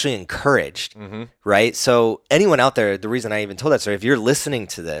and it's actually encouraged, right? So anyone out there, the reason I even told that story, if you're listening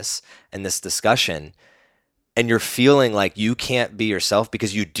to this and this discussion and you're feeling like you can't be yourself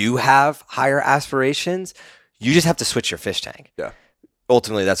because you do have higher aspirations, you just have to switch your fish tank. Yeah.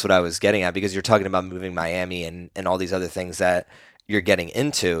 Ultimately, that's what I was getting at, because you're talking about moving Miami and all these other things that you're getting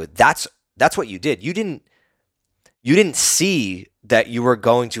into. That's what you did. You didn't see that you were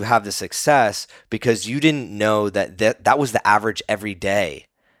going to have the success because you didn't know that was the average every day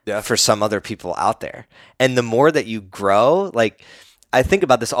for some other people out there. And the more that you grow, like I think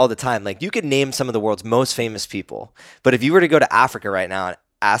about this all the time, like you could name some of the world's most famous people, but if you were to go to Africa right now and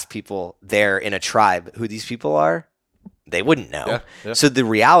ask people there in a tribe who these people are, they wouldn't know. Yeah. So the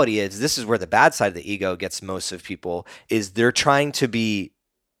reality is, this is where the bad side of the ego gets most of people, is they're trying to be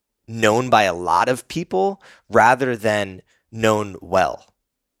known by a lot of people rather than known well.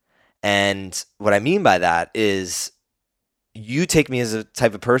 And what I mean by that is, you take me as a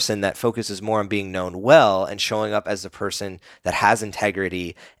type of person that focuses more on being known well and showing up as a person that has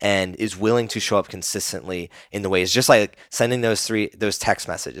integrity and is willing to show up consistently in the ways, just like sending those text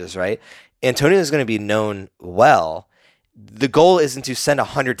messages, right? Antonio is going to be known well. The goal isn't to send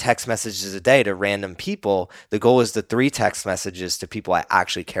 100 text messages a day to random people. The goal is the 3 text messages to people I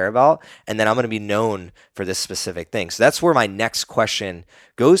actually care about. And then I'm going to be known for this specific thing. So that's where my next question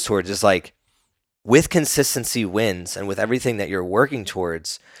goes towards, is like, with consistency wins and with everything that you're working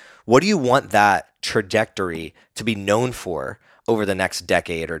towards, what do you want that trajectory to be known for over the next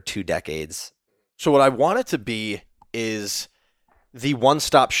decade or 2 decades? So what I want it to be is the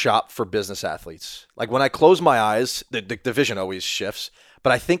one-stop shop for business athletes. Like when I close my eyes, the vision always shifts,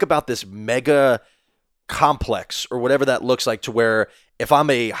 but I think about this mega complex or whatever that looks like, to where if I'm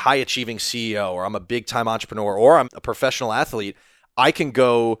a high-achieving CEO or I'm a big-time entrepreneur or I'm a professional athlete, I can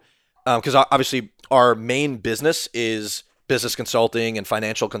go, because obviously our main business is business consulting and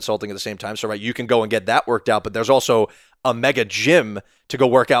financial consulting at the same time. So right, you can go and get that worked out, but there's also a mega gym to go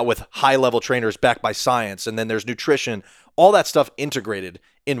work out with high-level trainers backed by science, and then there's nutrition, all that stuff integrated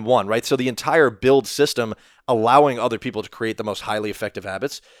in one, right? So the entire build system allowing other people to create the most highly effective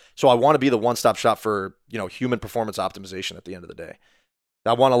habits. So I want to be the one-stop shop for, human performance optimization at the end of the day.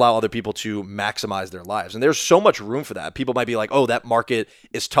 I want to allow other people to maximize their lives. And there's so much room for that. People might be like, oh, that market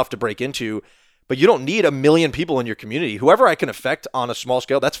is tough to break into, but you don't need 1 million people in your community. Whoever I can affect on a small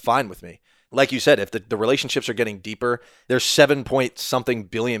scale, that's fine with me. Like you said, if the relationships are getting deeper, there's 7-point-something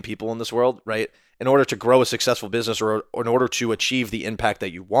billion people in this world, right? In order to grow a successful business or in order to achieve the impact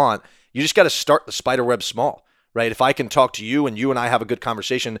that you want, you just got to start the spider web small, right? If I can talk to you and you and I have a good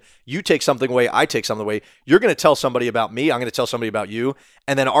conversation, you take something away, I take something away, you're going to tell somebody about me, I'm going to tell somebody about you,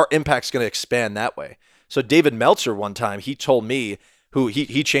 and then our impact's going to expand that way. So David Meltzer one time, he told me,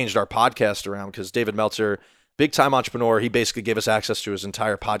 he changed our podcast around, because David Meltzer, big time entrepreneur, he basically gave us access to his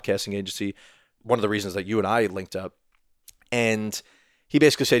entire podcasting agency, one of the reasons that you and I linked up. And he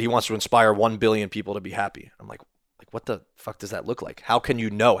basically said he wants to inspire 1 billion people to be happy. I'm like, what the fuck does that look like? How can you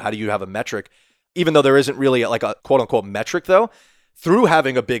know? How do you have a metric? Even though there isn't really like a quote unquote metric though, through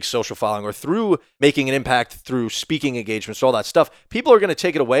having a big social following or through making an impact through speaking engagements, all that stuff, people are going to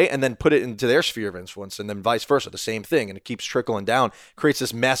take it away and then put it into their sphere of influence, and then vice versa, the same thing. And it keeps trickling down, creates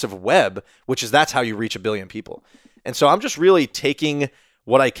this massive web, that's how you reach 1 billion people. And so I'm just really taking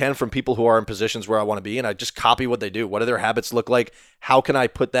what I can from people who are in positions where I want to be, and I just copy what they do. What do their habits look like? How can I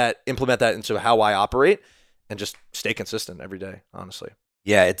implement that into how I operate, and just stay consistent every day, honestly.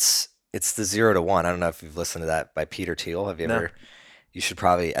 Yeah, it's the 0 to 1. I don't know if you've listened to that by Peter Thiel. Have you ever? No. You should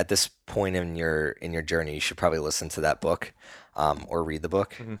probably, at this point in your journey, you should probably listen to that book or read the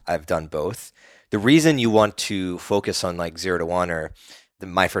book. Mm-hmm. I've done both. The reason you want to focus on like 0 to 1 or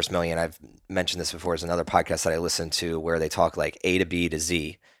My First Million, I've mentioned this before, is another podcast that I listen to where they talk like A to B to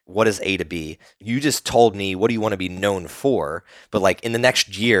Z. What is A to B? You just told me, what do you want to be known for? But like in the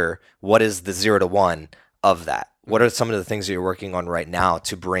next year, what is the 0 to 1 of that? What are some of the things that you're working on right now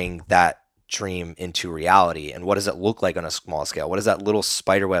to bring that dream into reality? And what does it look like on a small scale? What does that little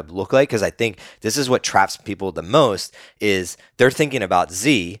spider web look like? Because I think this is what traps people the most, is they're thinking about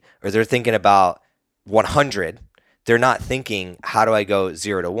Z, or they're thinking about 100. they're not thinking, how do I go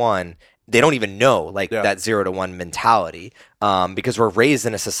 0 to 1? They don't even know that 0 to 1 mentality, because we're raised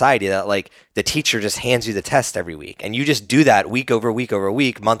in a society that like the teacher just hands you the test every week, and you just do that week over week over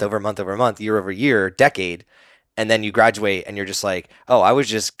week, month over month over month, year over year, decade, and then you graduate and you're just like, oh, I was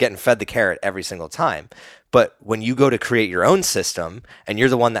just getting fed the carrot every single time. But when you go to create your own system and you're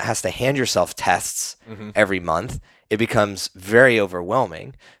the one that has to hand yourself tests every month, it becomes very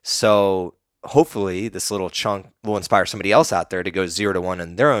overwhelming. So hopefully this little chunk will inspire somebody else out there to go 0 to 1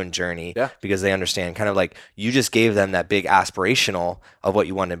 in their own journey, because they understand kind of like you just gave them that big aspirational of what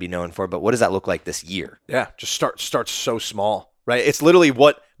you want to be known for. But what does that look like this year? Yeah, just start so small, right? It's literally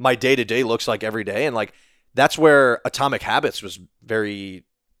what my day-to-day looks like every day. And like that's where Atomic Habits was very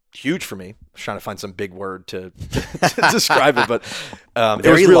huge for me. I was trying to find some big word to describe it, but very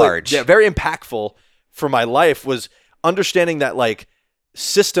it was really large. Yeah, very impactful for my life was understanding that like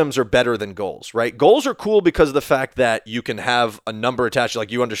systems are better than goals, right? Goals are cool because of the fact that you can have a number attached,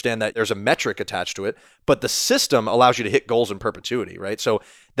 like you understand that there's a metric attached to it, but the system allows you to hit goals in perpetuity, right? So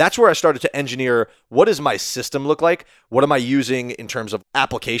that's where I started to engineer, what does my system look like? What am I using in terms of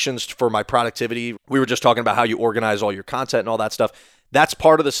applications for my productivity? We were just talking about how you organize all your content and all that stuff. That's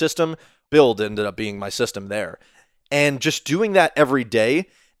part of the system. Build ended up being my system there. And just doing that every day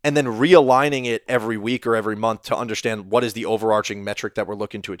and then realigning it every week or every month to understand what is the overarching metric that we're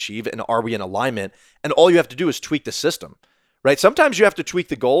looking to achieve and are we in alignment? And all you have to do is tweak the system, right? Sometimes you have to tweak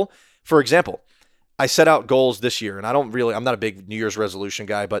the goal. For example, I set out goals this year and I'm not a big New Year's resolution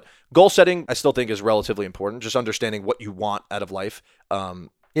guy, but goal setting I still think is relatively important. Just understanding what you want out of life.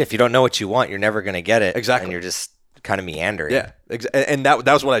 If you don't know what you want, you're never going to get it. Exactly. And you're just kind of meandering. Yeah. And that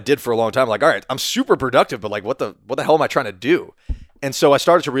was what I did for a long time. Like, all right, I'm super productive, but like, what the hell am I trying to do? And so I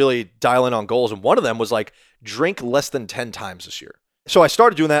started to really dial in on goals. And one of them was like, drink less than 10 times this year. So I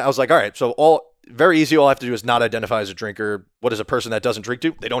started doing that. I was like, all right, so very easy. All I have to do is not identify as a drinker. What does a person that doesn't drink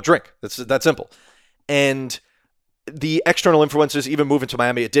do? They don't drink. That's that simple. And the external influences, even moving to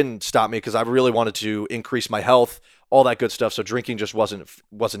Miami, it didn't stop me because I really wanted to increase my health, all that good stuff. So drinking just wasn't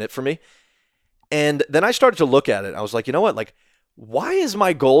it for me. And then I started to look at it. I was like, you know what? Like, why is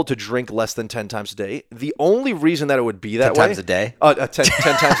my goal to drink less than 10 times a day? The only reason that it would be that 10 way. 10 times a day?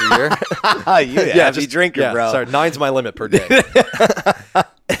 10 times a year. You heavy drinker, bro. Sorry, 9's my limit per day.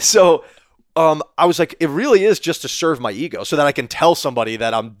 So I was like, it really is just to serve my ego so that I can tell somebody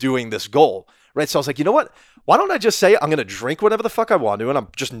that I'm doing this goal, right? So I was like, you know what? Why don't I just say I'm going to drink whatever the fuck I want to, and I'm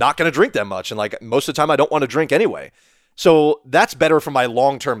just not going to drink that much. And like most of the time I don't want to drink anyway. So that's better for my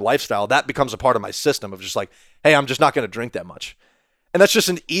long-term lifestyle. That becomes a part of my system of just like, hey, I'm just not going to drink that much. And that's just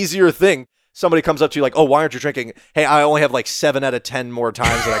an easier thing. Somebody comes up to you like, oh, why aren't you drinking? Hey, I only have like 7 out of 10 more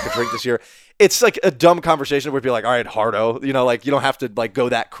times that I could drink this year. It's like a dumb conversation where people are like, all right, hardo, like you don't have to like go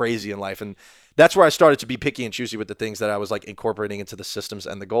that crazy in life. And that's where I started to be picky and choosy with the things that I was like incorporating into the systems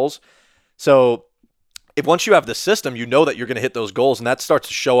and the goals. So if once you have the system, you know that you're going to hit those goals, and that starts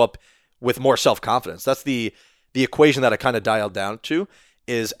to show up with more self-confidence. That's the equation that I kind of dialed down to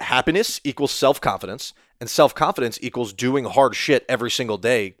is happiness equals self-confidence, and self-confidence equals doing hard shit every single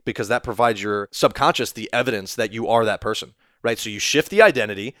day, because that provides your subconscious the evidence that you are that person, right? So you shift the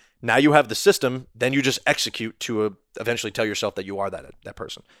identity. Now you have the system. Then you just execute to eventually tell yourself that you are that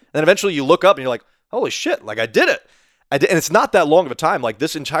person. And then eventually you look up and you're like, holy shit, like I did it. And it's not that long of a time. Like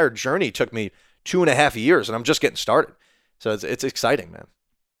this entire journey took me 2.5 years, and I'm just getting started. So it's exciting, man.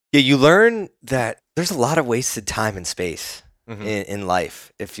 Yeah, you learn that there's a lot of wasted time and space in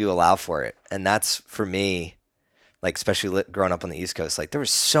life if you allow for it. And that's for me, like especially growing up on the East Coast, like there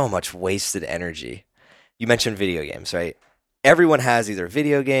was so much wasted energy. You mentioned video games, right? Everyone has either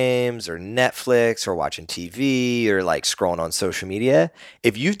video games or Netflix or watching TV or like scrolling on social media.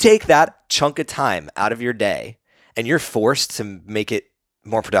 If you take that chunk of time out of your day and you're forced to make it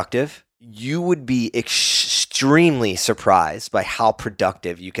more productive, you would be extremely surprised by how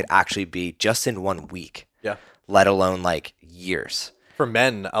productive you could actually be just in 1 week. Yeah. Let alone like years. For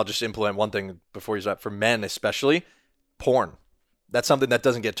men, I'll just implement one thing before you start. For men especially, porn. That's something that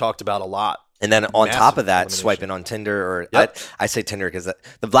doesn't get talked about a lot. And then on top of that, swiping on Tinder or I say Tinder because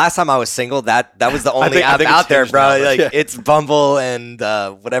the last time I was single, that was the only app out there, bro. Now, like it's Bumble and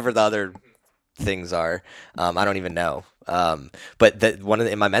whatever the other things are. I don't even know. But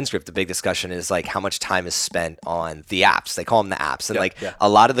in my men's group, the big discussion is like how much time is spent on the apps. They call them the apps. And a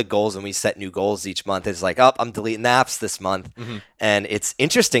lot of the goals when we set new goals each month is like, oh, I'm deleting the apps this month. And it's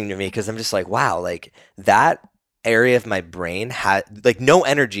interesting to me because I'm just like, wow, like that area of my brain had like no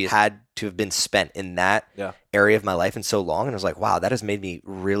energy had to have been spent in that Yeah. area of my life in so long. And I was like, wow, that has made me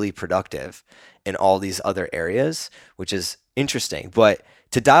really productive in all these other areas, which is interesting. But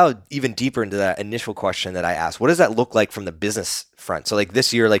to dial even deeper into that initial question that I asked, what does that look like from the business front? So like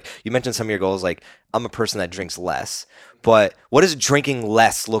this year, like you mentioned some of your goals, like I'm a person that drinks less, but what does drinking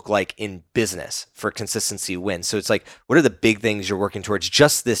less look like in business for Consistency Wins? So it's like, what are the big things you're working towards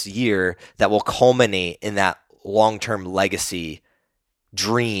just this year that will culminate in that long-term legacy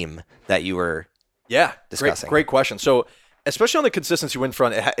dream that you were discussing? Great question. So especially on the Consistency Win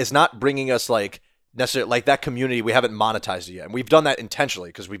front, it's not bringing us like necessarily like that community. We haven't monetized it yet, and we've done that intentionally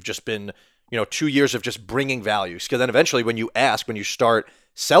because we've just been 2 years of just bringing value. Because then eventually when you start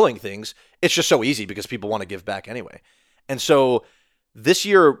selling things, it's just so easy because people want to give back anyway. And so this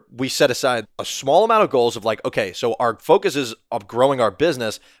year we set aside a small amount of goals of like, okay, so our focus is of growing our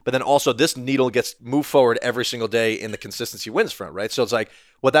business, but then also this needle gets moved forward every single day in the Consistency Wins front, right? So it's like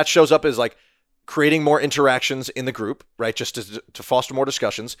what that shows up is like creating more interactions in the group, right? Just to foster more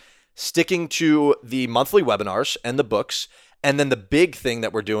discussions, sticking to the monthly webinars and the books. And then the big thing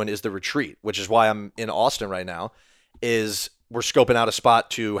that we're doing is the retreat, which is why I'm in Austin right now, is we're scoping out a spot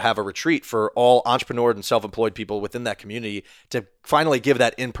to have a retreat for all entrepreneur and self-employed people within that community to finally give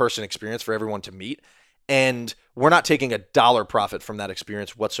that in-person experience for everyone to meet. And we're not taking a dollar profit from that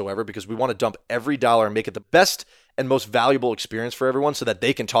experience whatsoever because we want to dump every dollar and make it the best and most valuable experience for everyone so that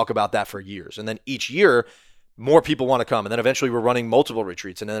they can talk about that for years. And then each year, more people want to come. And then eventually we're running multiple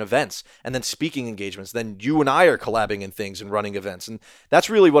retreats and then events and then speaking engagements. Then you and I are collabing in things and running events. And that's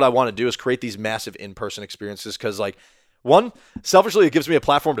really what I want to do is create these massive in-person experiences because like, one, selfishly, it gives me a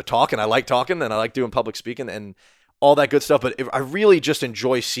platform to talk, and I like talking, and I like doing public speaking and all that good stuff. But I really just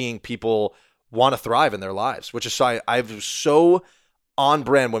enjoy seeing people want to thrive in their lives, which is why I was so on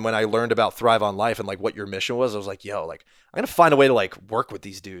brand when I learned about Thrive on Life and like what your mission was. I was like, yo, like I'm gonna find a way to like work with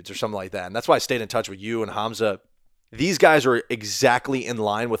these dudes or something like that. And that's why I stayed in touch with you and Hamza. These guys are exactly in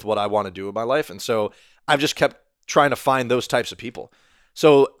line with what I want to do in my life, and so I've just kept trying to find those types of people.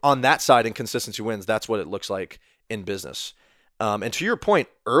 So on that side, in Consistency Wins, that's what it looks like in business. And to your point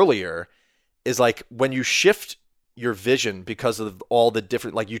earlier is like when you shift your vision because of all the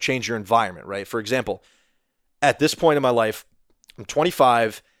different, like you change your environment, right? For example, at this point in my life, I'm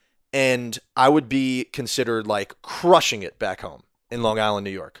 25 and I would be considered like crushing it back home in Long Island,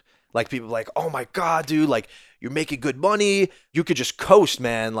 New York. Like people like, oh my God, dude, like you're making good money. You could just coast,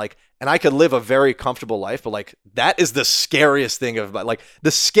 man. Like, and I could live a very comfortable life, but like that is the scariest thing of like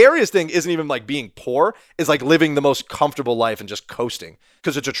the scariest thing isn't even like being poor, is like living the most comfortable life and just coasting.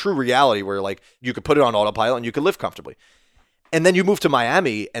 Because it's a true reality where like you could put it on autopilot and you could live comfortably. And then you move to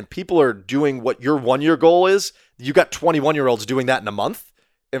Miami and people are doing what your 1 year goal is. You got 21-year-olds doing that in a month.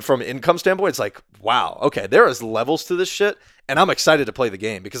 And from an income standpoint, it's like, wow, okay, there is levels to this shit. And I'm excited to play the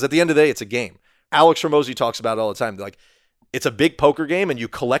game because at the end of the day, it's a game. Alex Hormozi talks about it all the time. Like, it's a big poker game and you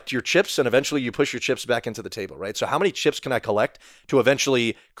collect your chips and eventually you push your chips back into the table, right? So how many chips can I collect to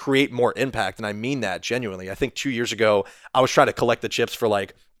eventually create more impact? And I mean that genuinely. I think 2 years ago, I was trying to collect the chips for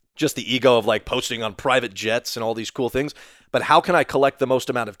like just the ego of like posting on private jets and all these cool things. But how can I collect the most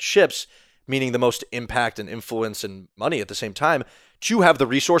amount of chips, meaning the most impact and influence and money at the same time, to have the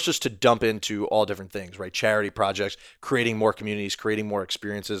resources to dump into all different things, right? Charity projects, creating more communities, creating more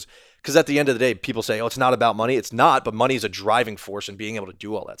experiences. Because at the end of the day, people say, oh, it's not about money. It's not, but money is a driving force in being able to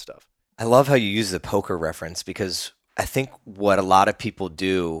do all that stuff. I love how you use the poker reference because I think what a lot of people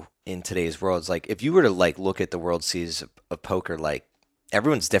do in today's world is like, if you were to like look at the World Series of poker, like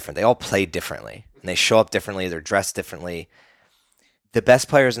everyone's different. They all play differently and they show up differently. They're dressed differently. The best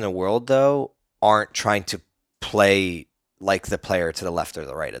players in the world, though, aren't trying to play like the player to the left or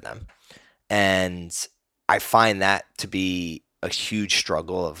the right of them. And I find that to be a huge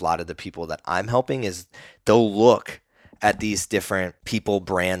struggle of a lot of the people that I'm helping is they'll look at these different people,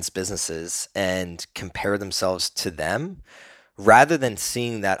 brands, businesses, and compare themselves to them rather than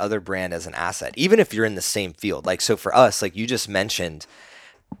seeing that other brand as an asset, even if you're in the same field. Like, so for us, like you just mentioned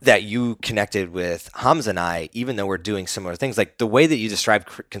that you connected with Hamza and I, even though we're doing similar things, like the way that you described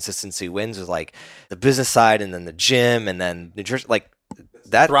Consistency Wins is like the business side and then the gym and then nutrition, like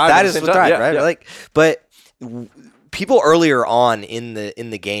that is what Thrive, right? Yeah. Like, but people earlier on in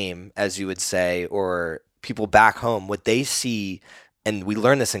the game, as you would say, or people back home, what they see, and we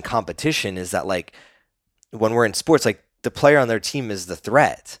learn this in competition, is that like when we're in sports, like the player on their team is the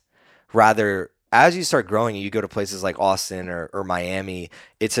threat. Rather, as you start growing and you go to places like Austin or Miami,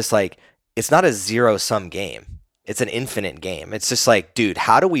 it's just like, it's not a zero-sum game. It's an infinite game. It's just like, dude,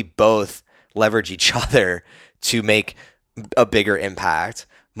 how do we both leverage each other to make a bigger impact,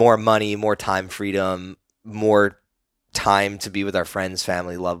 more money, more time freedom, more time to be with our friends,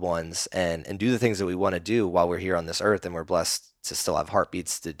 family, loved ones, and do the things that we want to do while we're here on this earth, and we're blessed to still have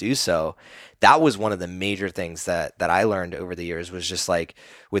heartbeats to do so. That was one of the major things that I learned over the years, was just like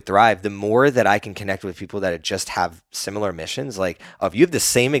with Thrive, the more that I can connect with people that just have similar missions, like if you have the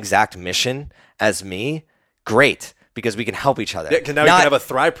same exact mission as me, great, because we can help each other. Yeah, now you can have a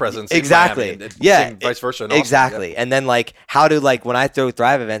Thrive presence. Exactly. In Miami, yeah. Vice versa. Exactly. Yeah. And then like, how do, like, when I throw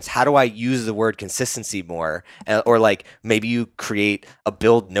Thrive events, how do I use the word consistency more? Or like maybe you create a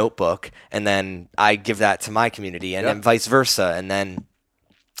build notebook and then I give that to my community, and then vice versa. And then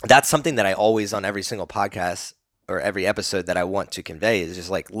that's something that I always, on every single podcast or every episode, that I want to convey is just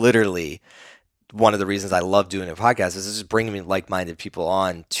like, literally, one of the reasons I love doing a podcast is just bringing like-minded people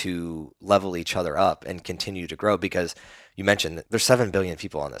on to level each other up and continue to grow. Because you mentioned there's 7 billion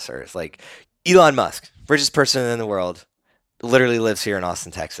people on this earth. Like Elon Musk, richest person in the world, literally lives here in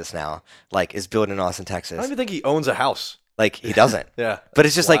Austin, Texas now, like is building in Austin, Texas. I don't even think he owns a house. Like he doesn't. Yeah. But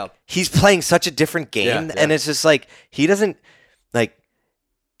it's just like, he's playing such a different game. And it's just like, he doesn't like,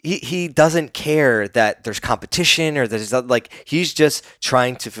 he doesn't care that there's competition or there's like, he's just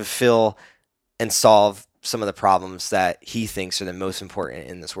trying to fulfill and solve some of the problems that he thinks are the most important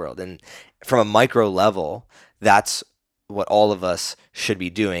in this world. And from a micro level, that's what all of us should be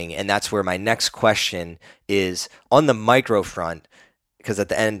doing. And that's where my next question is on the micro front, because at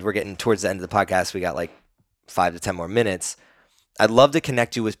the end, we're getting towards the end of the podcast. We got like 5 to 10 more minutes. I'd love to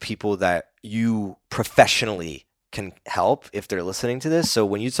connect you with people that you professionally can help if they're listening to this. So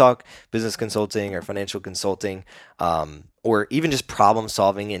when you talk business consulting or financial consulting, or even just problem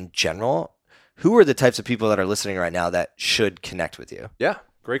solving in general, who are the types of people that are listening right now that should connect with you? Yeah,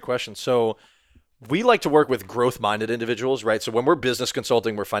 great question. So we like to work with growth-minded individuals, right? So when we're business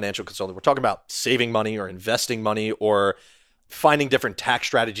consulting, we're financial consulting, we're talking about saving money or investing money or finding different tax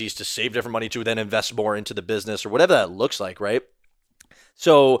strategies to save different money to then invest more into the business or whatever that looks like, right?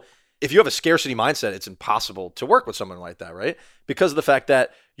 So if you have a scarcity mindset, it's impossible to work with someone like that, right? Because of the fact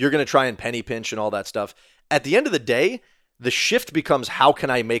that you're going to try and penny pinch and all that stuff. At the end of the day, the shift becomes, how can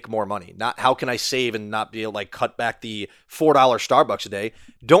I make more money? Not how can I save and not be able to like cut back the $4 Starbucks a day.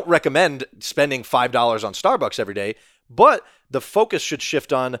 Don't recommend spending $5 on Starbucks every day, but the focus should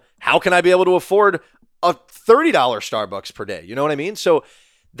shift on how can I be able to afford a $30 Starbucks per day? You know what I mean? So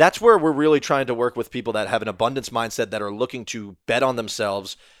that's where we're really trying to work with people that have an abundance mindset, that are looking to bet on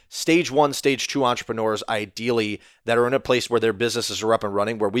themselves. Stage 1, stage 2 entrepreneurs, ideally, that are in a place where their businesses are up and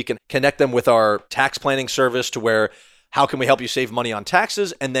running, where we can connect them with our tax planning service to where, how can we help you save money on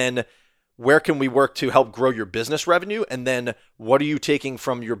taxes? And then where can we work to help grow your business revenue? And then what are you taking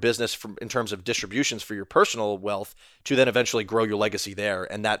from your business in terms of distributions for your personal wealth to then eventually grow your legacy there?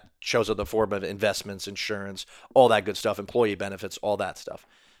 And that shows up in the form of investments, insurance, all that good stuff, employee benefits, all that stuff.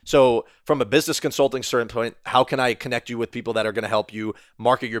 So from a business consulting standpoint, how can I connect you with people that are going to help you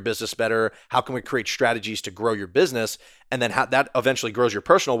market your business better? How can we create strategies to grow your business? And then how that eventually grows your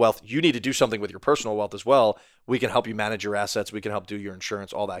personal wealth. You need to do something with your personal wealth as well. We can help you manage your assets. We can help do your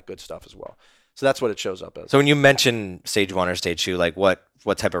insurance, all that good stuff as well. So that's what it shows up as. So when you mention stage 1 or stage 2, like what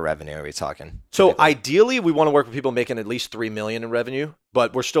type of revenue are we talking? So ideally, we want to work with people making at least $3 million in revenue,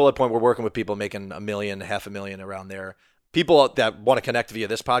 but we're still at a point where we're working with people making $1 million, $500,000 around there. People that want to connect via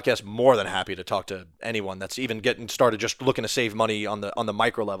this podcast, more than happy to talk to anyone that's even getting started, just looking to save money on the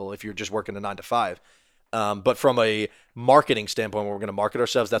micro level if you're just working a 9 to 5. But from a marketing standpoint, where we're going to market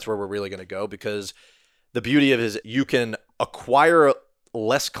ourselves, that's where we're really going to go, because the beauty of it is you can acquire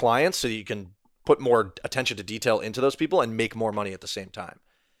less clients so that you can put more attention to detail into those people and make more money at the same time.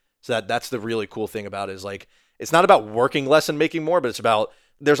 So that's the really cool thing about it, is like, it's not about working less and making more, but it's about,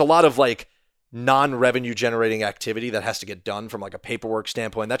 there's a lot of like non-revenue generating activity that has to get done from like a paperwork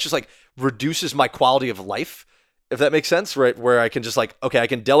standpoint. That just like reduces my quality of life, if that makes sense, right? Where I can just like, okay, I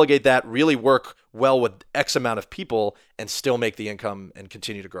can delegate that, really work well with X amount of people and still make the income and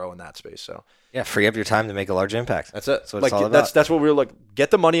continue to grow in that space. So yeah, free up your time to make a large impact. That's it. That's what like, it's all about. That's what we're like, get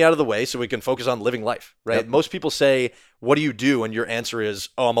the money out of the way so we can focus on living life, right? Yep. Most people say, what do you do? And your answer is,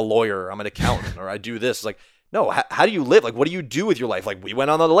 oh, I'm a lawyer, I'm an accountant, or I do this. It's like, no, how do you live? Like, what do you do with your life? Like, we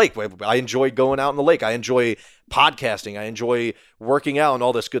went on the lake. I enjoy going out on the lake. I enjoy podcasting. I enjoy working out and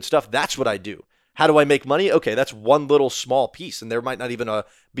all this good stuff. That's what I do. How do I make money? Okay, that's one little small piece, and there might not even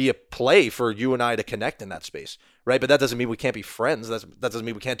be a play for you and I to connect in that space, right? But that doesn't mean we can't be friends. That doesn't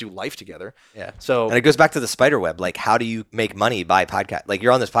mean we can't do life together. Yeah. So, and it goes back to the spider web. Like, how do you make money by podcast? Like,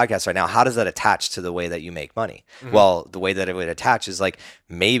 you're on this podcast right now. How does that attach to the way that you make money? Mm-hmm. Well, the way that it would attach is like,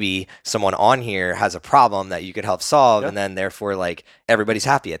 maybe someone on here has a problem that you could help solve, and then therefore, like, everybody's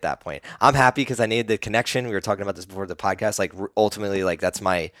happy at that point. I'm happy because I needed the connection. We were talking about this before the podcast. Like, ultimately, like, that's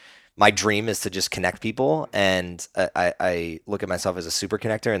my my dream is to just connect people. And I look at myself as a super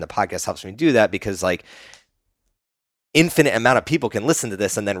connector, and the podcast helps me do that because like infinite amount of people can listen to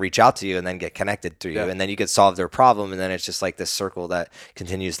this and then reach out to you and then get connected through you. And then you could solve their problem. And then it's just like this circle that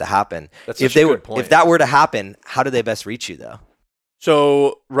continues to happen. That's such a good point. If that were to happen, how do they best reach you though?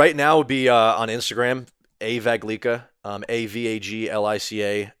 So right now would be on Instagram, Vaglica,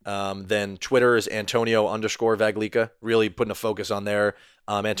 Avaglica. Then Twitter is Antonio_Vaglica, really putting a focus on there.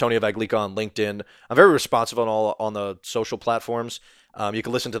 Antonio Vaglica on LinkedIn. I'm very responsive on the social platforms. You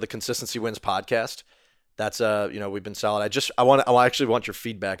can listen to the Consistency Wins podcast. That's we've been solid. I actually want your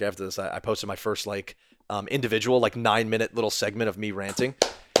feedback after this. I posted my first individual 9-minute little segment of me ranting,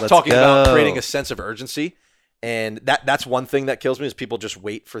 talking about creating a sense of urgency. And that's one thing that kills me is people just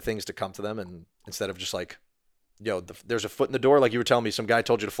wait for things to come to them, and instead of just there's a foot in the door, like you were telling me, some guy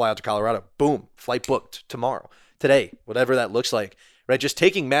told you to fly out to Colorado, boom, flight booked tomorrow, today, whatever that looks like, right? Just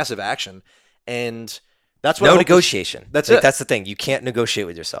taking massive action, and that's what no negotiation. That's it. That's the thing. You can't negotiate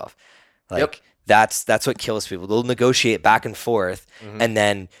with yourself. Yep. That's what kills people. They'll negotiate back and forth, and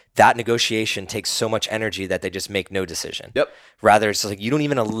then that negotiation takes so much energy that they just make no decision. Yep. Rather, it's like you don't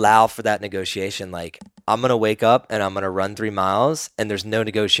even allow for that negotiation. Like, I'm gonna wake up and I'm gonna run 3 miles, and there's no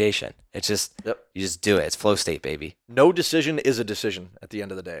negotiation. It's just you just do it. It's flow state, baby. No decision is a decision at the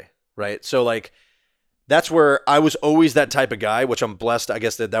end of the day, right? So that's where I was always that type of guy, which I'm blessed. I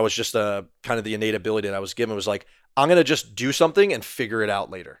guess that was just kind of the innate ability that I was given. It was like, I'm gonna just do something and figure it out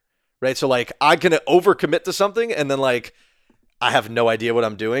later. Right. So I'm going to overcommit to something and then I have no idea what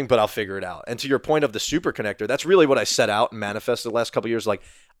I'm doing, but I'll figure it out. And to your point of the super connector, that's really what I set out and manifested the last couple of years.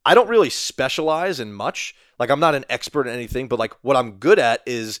 I don't really specialize in much. I'm not an expert in anything, but what I'm good at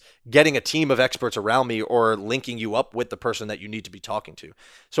is getting a team of experts around me or linking you up with the person that you need to be talking to.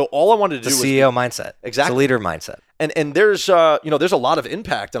 So all I wanted to do was CEO mindset. Exactly. It's a leader mindset. And there's there's a lot of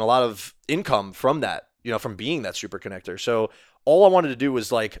impact and a lot of income from that, from being that super connector. So all I wanted to do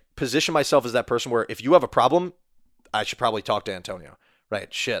was position myself as that person where if you have a problem, I should probably talk to Antonio,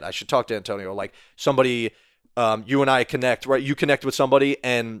 right? Shit, I should talk to Antonio. Somebody, you and I connect, right? You connect with somebody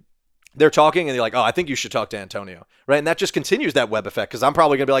and they're talking and they're like, oh, I think you should talk to Antonio, right? And that just continues that web effect because I'm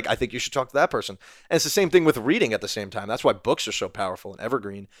probably going to be like, I think you should talk to that person. And it's the same thing with reading at the same time. That's why books are so powerful and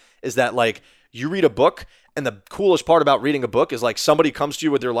evergreen is that you read a book and the coolest part about reading a book is somebody comes to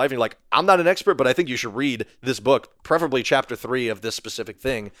you with their life and you're like, I'm not an expert, but I think you should read this book, preferably chapter 3 of this specific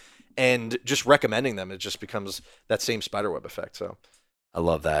thing, and just recommending them. It just becomes that same spiderweb effect. So I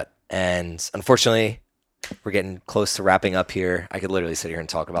love that. And unfortunately, we're getting close to wrapping up here. I could literally sit here and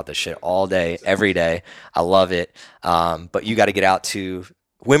talk about this shit all day, every day. I love it. But you got to get out to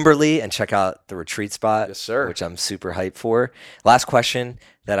Wimberley and check out the retreat spot, yes, sir. Which I'm super hyped for. Last question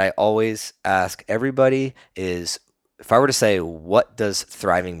that I always ask everybody is, if I were to say, what does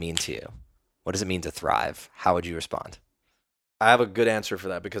thriving mean to you? What does it mean to thrive? How would you respond? I have a good answer for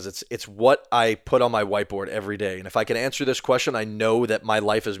that because it's what I put on my whiteboard every day. And if I can answer this question, I know that my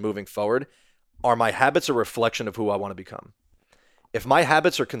life is moving forward. Are my habits a reflection of who I want to become? If my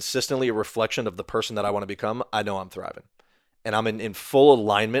habits are consistently a reflection of the person that I want to become, I know I'm thriving. And I'm in full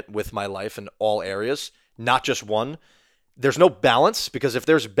alignment with my life in all areas, not just one. There's no balance because if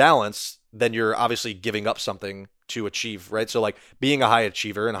there's balance, then you're obviously giving up something to achieve, right? So being a high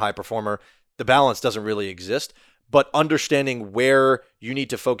achiever and a high performer, the balance doesn't really exist. But understanding where you need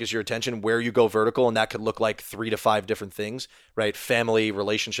to focus your attention, where you go vertical, and that could look like 3 to 5 different things, right? Family,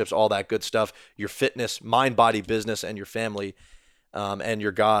 relationships, all that good stuff, your fitness, mind, body, business, and your family, and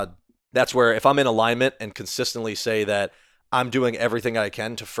your God. That's where if I'm in alignment and consistently say that I'm doing everything I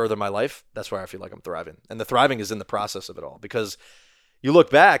can to further my life, that's where I feel like I'm thriving. And the thriving is in the process of it all because you look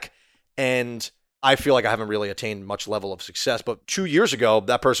back and I feel like I haven't really attained much level of success. But 2 years ago,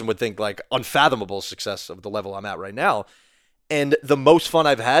 that person would think unfathomable success of the level I'm at right now. And the most fun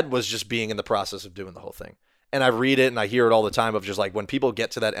I've had was just being in the process of doing the whole thing. And I read it and I hear it all the time of just when people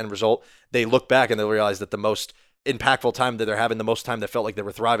get to that end result, they look back and they'll realize that the most impactful time that they're having, the most time they felt like they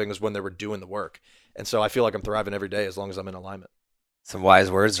were thriving is when they were doing the work. And so I feel like I'm thriving every day as long as I'm in alignment. Some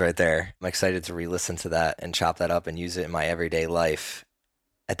wise words right there. I'm excited to re-listen to that and chop that up and use it in my everyday life.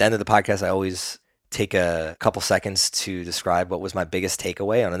 At the end of the podcast, I always take a couple seconds to describe what was my biggest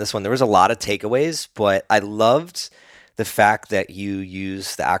takeaway. On this one, there was a lot of takeaways, but I loved the fact that you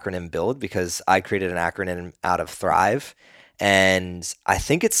use the acronym BUILD because I created an acronym out of Thrive. And I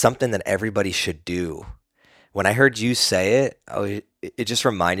think it's something that everybody should do. When I heard you say it, it just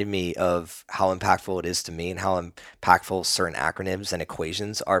reminded me of how impactful it is to me and how impactful certain acronyms and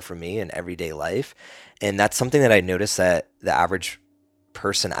equations are for me in everyday life. And that's something that I noticed that the average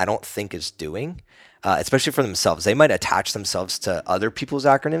person I don't think is doing. especially for themselves. They might attach themselves to other people's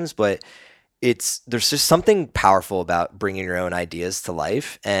acronyms, but there's just something powerful about bringing your own ideas to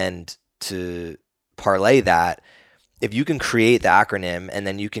life, and to parlay that, if you can create the acronym and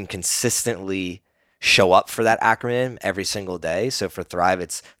then you can consistently show up for that acronym every single day. So for Thrive,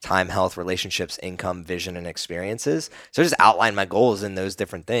 it's time, health, relationships, income, vision, and experiences. So I just outline my goals in those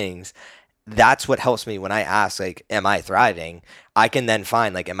different things. That's what helps me when I ask, like, am I thriving? I can then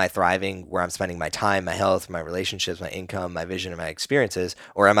find, like, am I thriving where I'm spending my time, my health, my relationships, my income, my vision, and my experiences?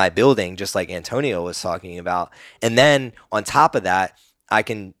 Or am I building, just like Antonio was talking about? And then on top of that, I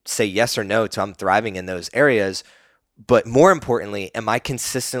can say yes or no to I'm thriving in those areas. But more importantly, am I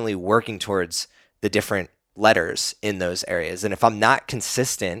consistently working towards the different letters in those areas? And if I'm not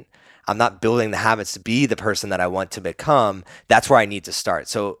consistent, I'm not building the habits to be the person that I want to become, that's where I need to start.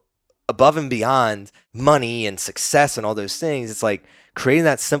 So above and beyond money and success and all those things, it's like creating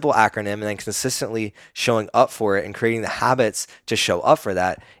that simple acronym and then consistently showing up for it and creating the habits to show up for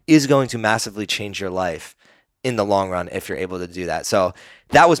that is going to massively change your life in the long run if you're able to do that. So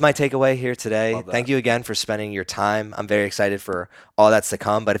that was my takeaway here today. Thank you again for spending your time. I'm very excited for all that's to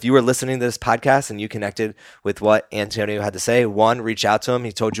come. But if you were listening to this podcast and you connected with what Antonio had to say, one, reach out to him.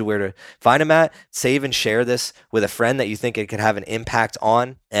 He told you where to find him at. Save and share this with a friend that you think it could have an impact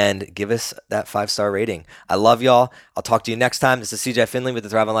on, and give us that 5-star rating. I love y'all. I'll talk to you next time. This is CJ Finley with the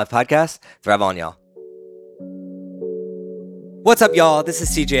Thrive on Life podcast. Thrive on, y'all. What's up, y'all? This is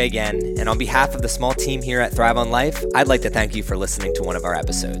CJ again, and on behalf of the small team here at Thrive on Life, I'd like to thank you for listening to one of our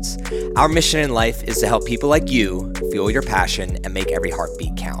episodes. Our mission in life is to help people like you fuel your passion and make every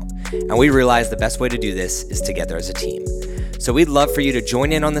heartbeat count. And we realize the best way to do this is together as a team. So we'd love for you to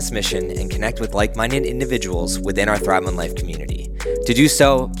join in on this mission and connect with like-minded individuals within our Thrive on Life community. To do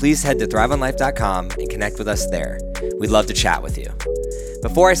so, please head to thriveonlife.com and connect with us there. We'd love to chat with you.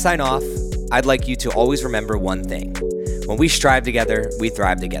 Before I sign off, I'd like you to always remember one thing. When we strive together, we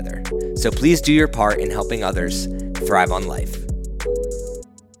thrive together. So please do your part in helping others thrive on life.